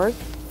your pork,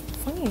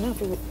 funny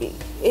enough,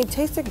 it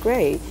tasted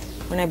great.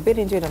 When I bit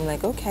into it, I'm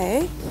like,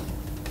 okay.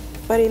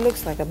 But it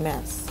looks like a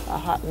mess, a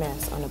hot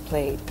mess on a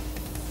plate.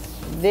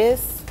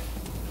 This,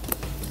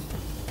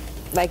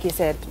 like you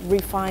said,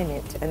 refine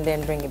it and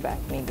then bring it back,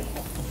 maybe.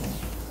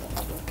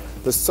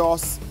 The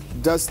sauce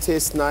does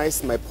taste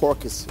nice. My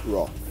pork is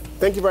raw.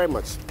 Thank you very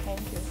much. Thank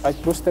you. I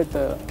roasted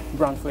the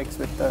brown flakes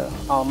with the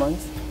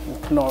almonds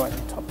and Knorr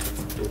on top.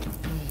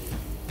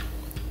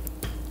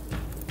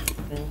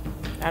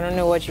 I don't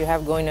know what you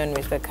have going on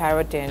with the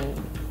carrot and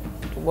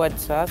what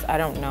sauce. I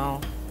don't know.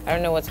 I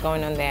don't know what's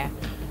going on there.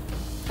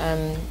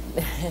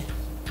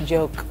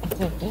 Joke.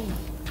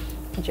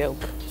 Joke.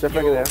 Chef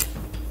Regular.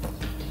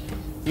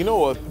 You know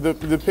what?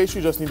 The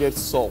pastry just needed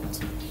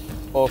salt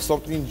or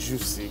something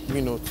juicy,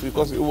 you know,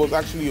 because it was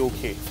actually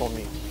okay for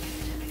me.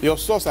 Your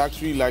sauce I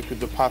actually liked with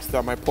the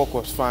pasta. My pork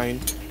was fine.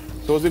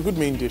 So it was a good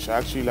main dish. I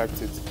actually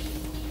liked it.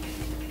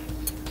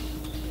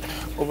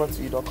 Over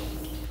to you, Doc.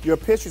 Your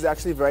pastry is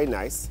actually very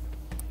nice.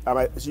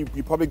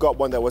 You probably got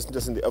one that wasn't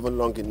just in the oven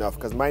long enough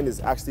because mine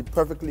is actually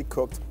perfectly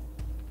cooked.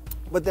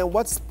 But then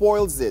what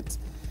spoils it?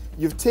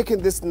 You've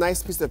taken this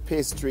nice piece of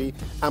pastry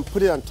and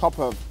put it on top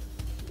of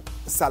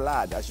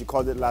salad, as you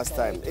called it last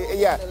time.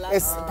 Yeah,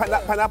 it's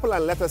pineapple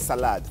and lettuce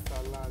salad.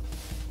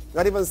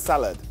 Not even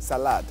salad,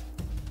 salad.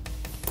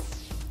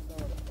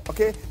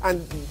 Okay,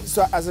 and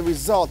so as a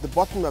result, the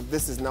bottom of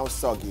this is now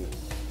soggy.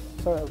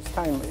 So it was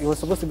time. It was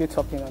supposed to be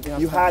chopping.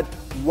 You had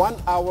 1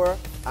 hour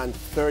and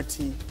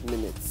 30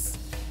 minutes.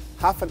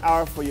 Half an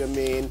hour for your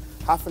main,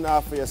 half an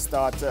hour for your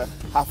starter,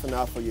 half an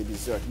hour for your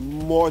dessert.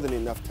 More than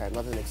enough time,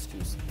 not an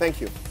excuse.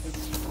 Thank you.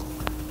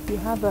 You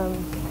have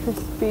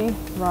crispy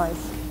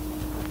rice.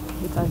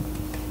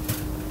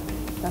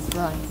 That's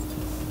rice.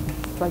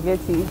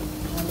 Spaghetti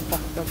and the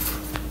pork chop.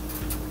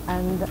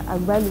 And a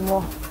belly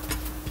more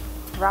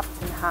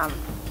wrapped in ham.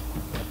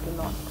 The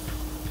nut.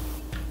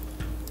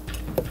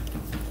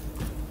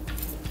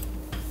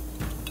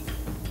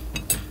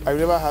 I've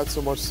never had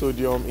so much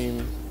sodium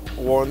in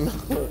one.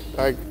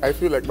 Like, I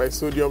feel like my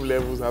sodium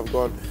levels have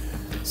gone.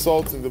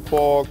 Salt in the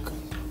pork.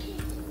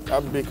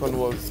 That bacon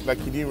was like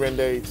he didn't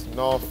render it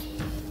enough.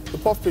 The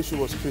puff pastry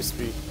was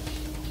crispy.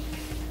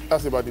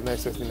 That's about the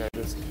nicest thing I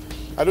just.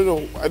 I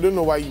don't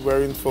know why you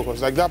weren't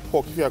focused. Like that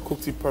pork, if you had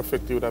cooked it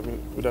perfectly,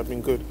 would have been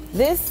good.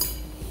 This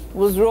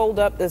was rolled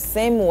up the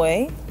same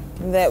way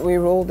that we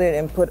rolled it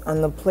and put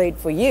on the plate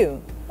for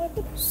you.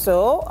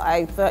 So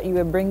I thought you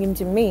were bringing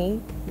to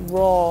me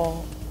raw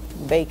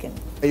bacon.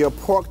 And your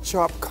pork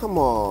chop, come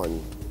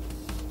on.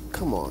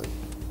 Come on.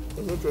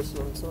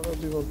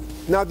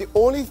 Now, the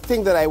only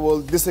thing that I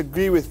will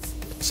disagree with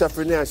Chef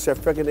Renee and Chef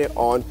Regane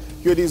on,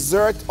 your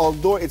dessert,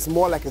 although it's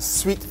more like a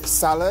sweet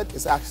salad,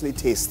 is actually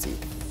tasty.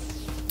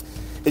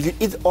 If you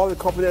eat all the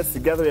components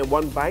together in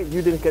one bite,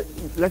 you didn't get.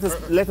 Let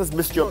us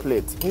miss your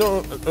plate. No,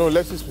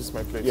 let us miss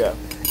my plate. Yeah.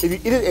 If you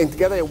eat it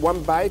together in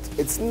one bite,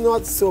 it's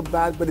not so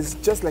bad, but it's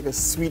just like a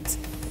sweet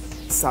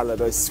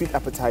salad or a sweet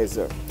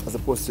appetizer as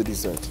opposed to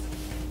dessert.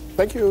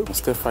 Thank you.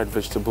 Stir-fried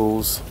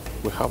vegetables.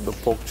 We have the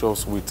pork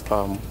chops with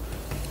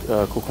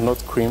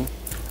coconut cream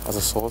as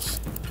a sauce,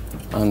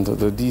 and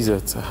the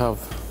dessert have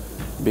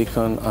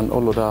bacon and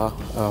all other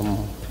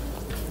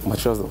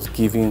materials that was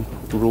given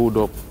rolled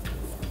up.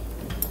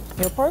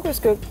 Your pork was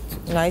cooked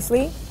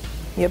nicely.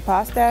 Your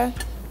pasta,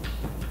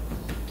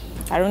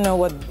 I don't know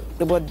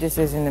what this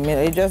is in the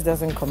middle. It just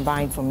doesn't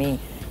combine for me.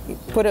 You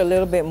put a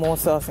little bit more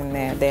sauce in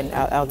there, then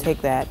I'll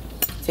take that.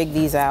 Take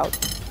these out.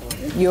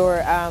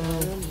 Your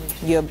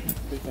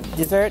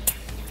dessert,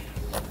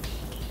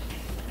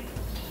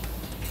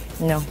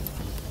 no.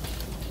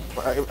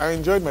 I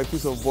enjoyed my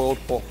piece of boiled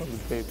pork on the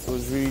plate. It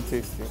was really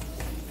tasty.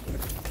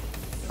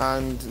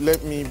 And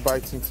let me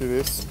bite into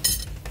this.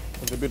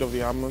 with a bit of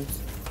the almonds.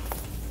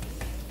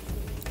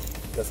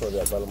 That's what the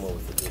agbalumo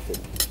was created.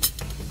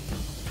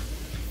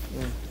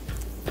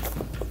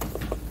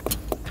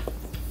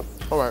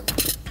 All right.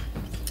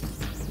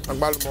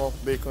 Agbalumo,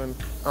 bacon,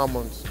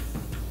 almonds.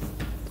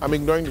 I'm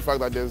ignoring the fact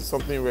that there's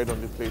something red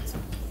on the plate.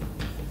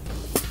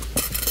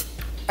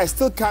 I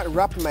still can't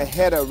wrap my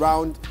head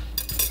around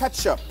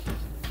ketchup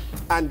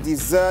and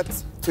dessert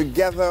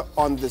together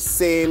on the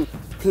same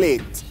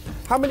plate.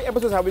 How many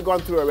episodes have we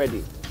gone through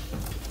already?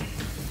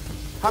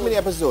 How many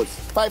episodes?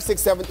 5,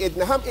 6, 7, 8.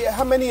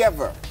 How many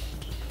ever?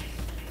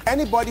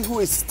 Anybody who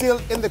is still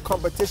in the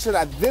competition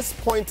at this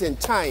point in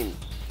time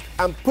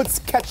and puts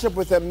ketchup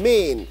with a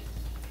main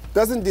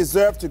doesn't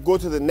deserve to go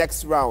to the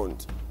next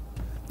round.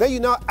 Then you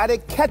now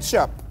added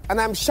ketchup, and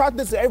I'm shouting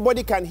this so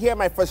everybody can hear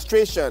my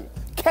frustration.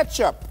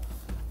 Ketchup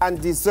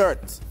and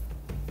dessert.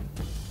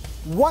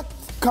 What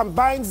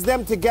combines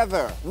them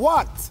together?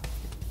 What?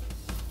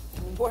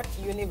 What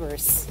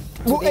universe?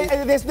 Well,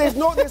 there's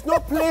no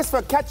place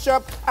for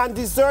ketchup and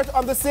dessert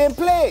on the same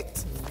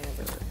plate.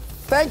 Never.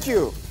 Thank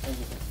you.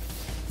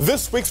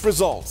 This week's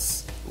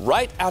results,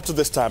 right after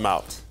this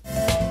timeout.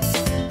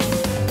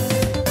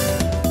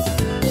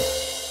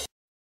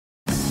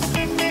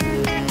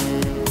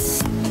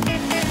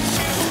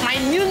 My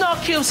new Knorr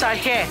cubes are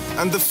here.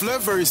 And the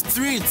flavor is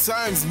 3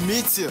 times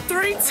meatier.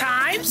 3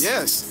 times?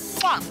 Yes.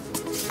 Fun.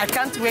 I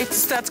can't wait to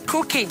start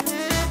cooking.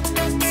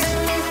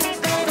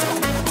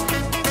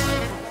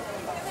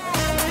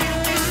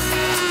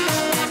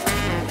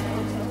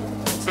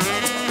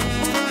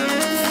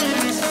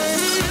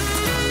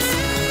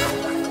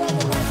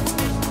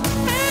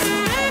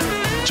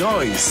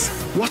 Joyce,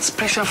 what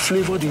special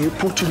flavor do you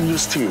put in your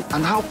stew?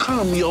 And how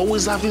come you're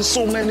always having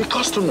so many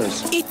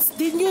customers? It's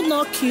the new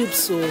Knorr cubes,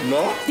 so.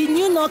 No? The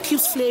new Knorr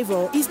cubes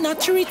flavor is now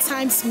 3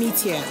 times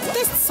meatier.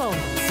 Taste some.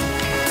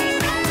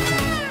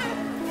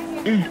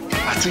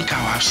 I think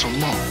I'll have some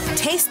more.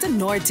 Taste the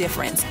Knorr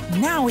difference,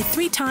 now with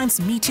 3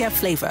 times meatier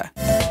flavor.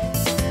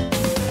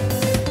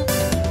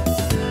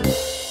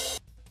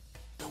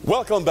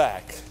 Welcome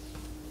back.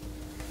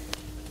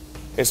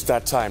 It's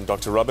that time,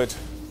 Dr. Robert.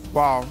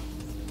 Wow.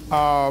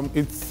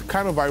 It's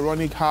kind of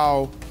ironic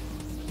how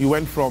you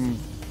went from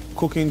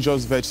cooking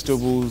just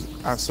vegetables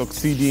and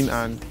succeeding,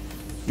 and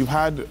you've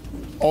had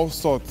all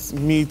sorts,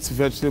 meat,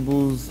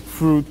 vegetables,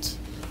 fruit,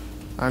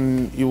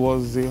 and it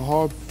was a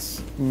hot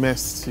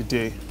mess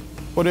today.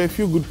 But there are a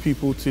few good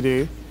people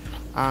today,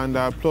 and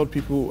I applaud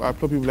people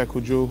like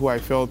Ojo, who I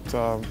felt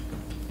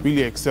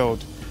really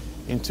excelled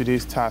in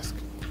today's task.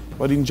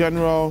 But in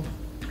general,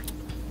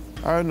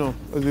 I don't know,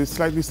 it's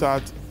slightly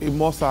sour, a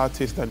more sour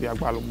taste than the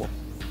agbalumo.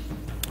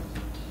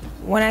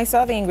 When I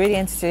saw the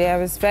ingredients today, I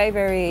was very,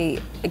 very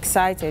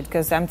excited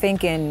because I'm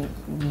thinking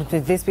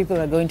these people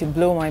are going to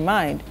blow my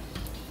mind.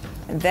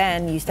 And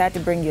then you start to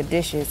bring your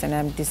dishes and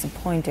I'm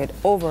disappointed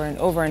over and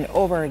over and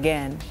over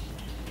again.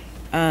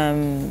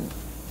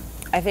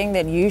 I think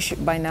that you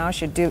should, by now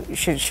should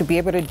be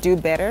able to do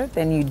better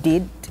than you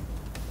did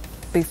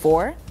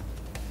before.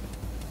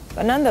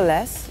 But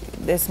nonetheless,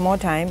 there's more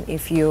time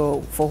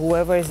for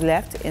whoever is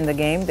left in the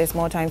game, there's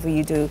more time for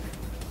you to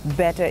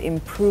better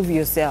improve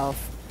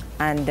yourself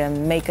and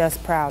make us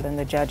proud on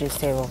the judges'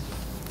 table,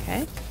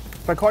 okay?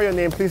 If I call your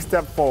name, please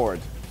step forward.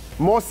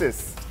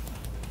 Moses,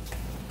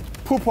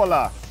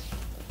 Pupola,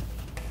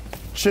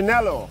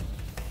 Chinelo,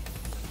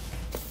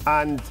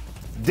 and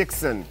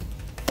Dixon.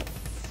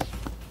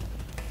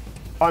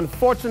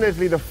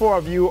 Unfortunately, the 4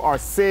 of you are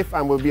safe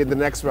and will be in the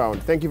next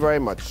round. Thank you very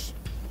much.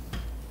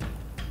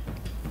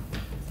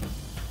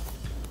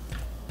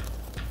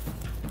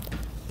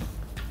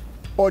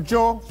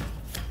 Ojo,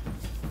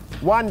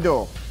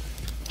 Wando,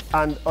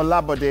 and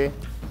Olabode.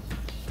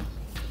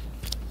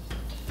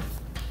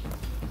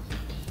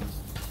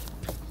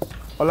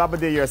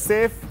 Olabode, you're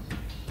safe.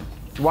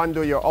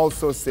 Wando, you're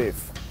also safe.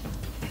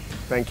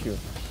 Thank you.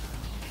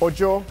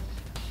 Ojo,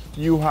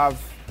 you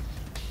have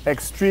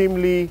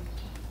extremely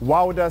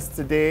wowed us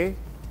today.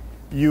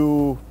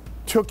 You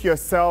took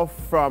yourself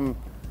from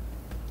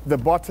the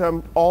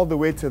bottom all the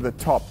way to the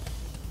top.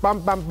 Bam,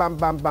 bam, bam,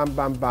 bam, bam,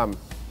 bam, bam.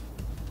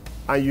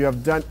 And you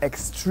have done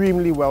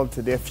extremely well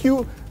today. A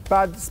few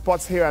bad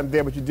spots here and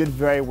there, but you did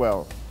very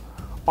well.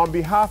 On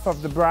behalf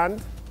of the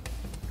brand,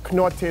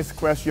 Knorr Taste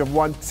Quest, you have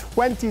won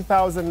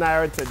 20,000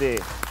 Naira today.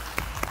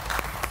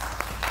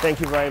 Thank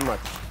you very much.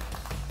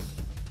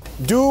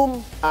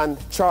 Doom and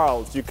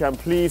Charles, you can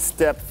please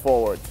step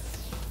forward.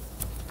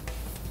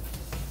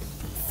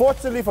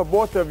 Fortunately for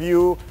both of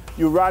you,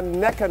 you ran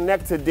neck and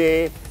neck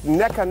today,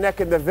 neck and neck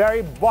in the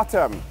very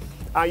bottom,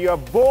 and you're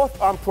both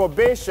on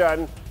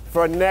probation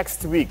for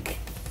next week.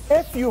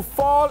 If you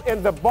fall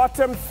in the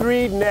bottom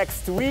 3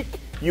 next week,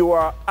 you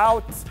are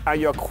out and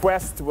your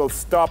quest will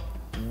stop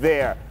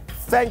there.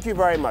 Thank you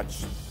very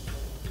much.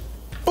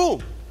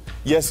 Boom!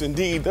 Yes,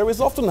 indeed, there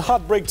is often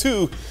heartbreak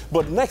too,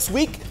 but next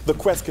week, the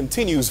quest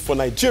continues for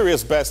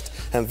Nigeria's best,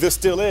 and this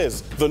still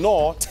is the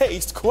Knorr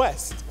Taste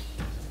Quest.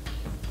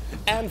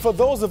 And for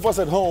those of us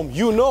at home,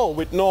 you know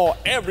with Knorr,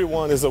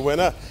 everyone is a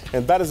winner.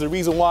 And that is the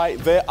reason why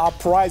there are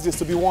prizes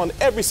to be won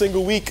every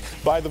single week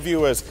by the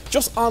viewers.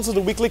 Just answer the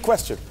weekly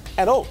question.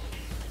 And oh,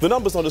 the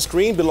numbers on the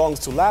screen belongs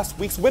to last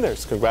week's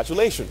winners.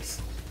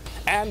 Congratulations.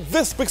 And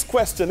this week's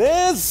question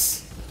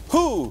is,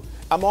 who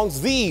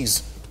amongst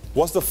these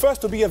was the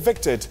first to be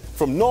evicted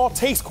from Knorr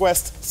Taste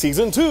Quest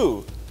Season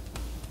 2?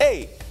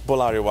 A.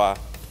 Bolariwa,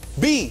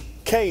 B.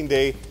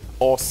 Kende,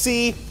 or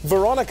C.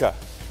 Veronica?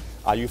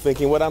 Are you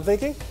thinking what I'm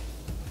thinking?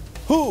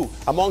 Who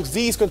amongst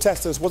these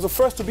contestants was the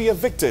first to be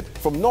evicted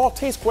from Knorr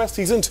Taste Quest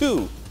Season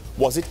 2?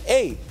 Was it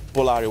A.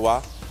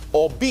 Bolariwa,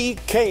 or B.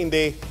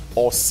 Kende,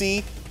 or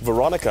C.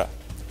 Veronica?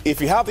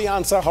 If you have the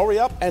answer, hurry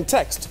up and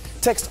text.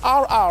 Text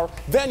RR,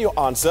 then your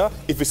answer,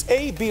 if it's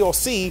A, B, or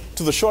C,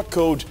 to the short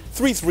code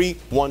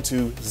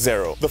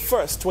 33120. The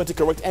first 20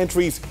 correct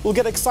entries will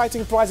get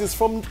exciting prizes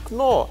from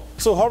Knorr,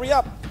 so hurry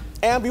up.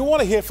 And we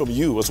want to hear from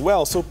you as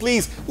well, so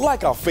please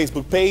like our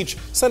Facebook page,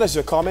 send us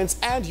your comments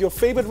and your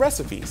favorite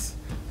recipes.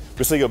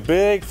 We say a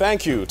big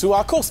thank you to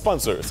our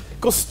co-sponsors,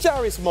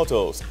 Costaris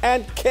Motors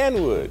and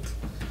Kenwood.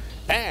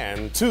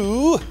 And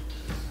to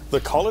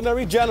the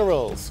Culinary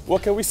Generals.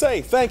 What can we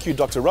say? Thank you,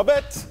 Dr.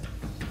 Robert.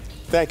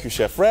 Thank you,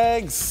 Chef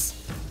Regs.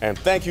 And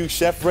thank you,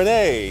 Chef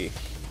Renee.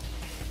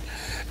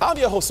 I'm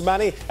your host,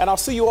 Manny, and I'll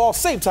see you all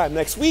same time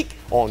next week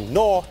on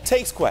Knorr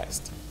Taste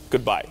Quest.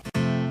 Goodbye.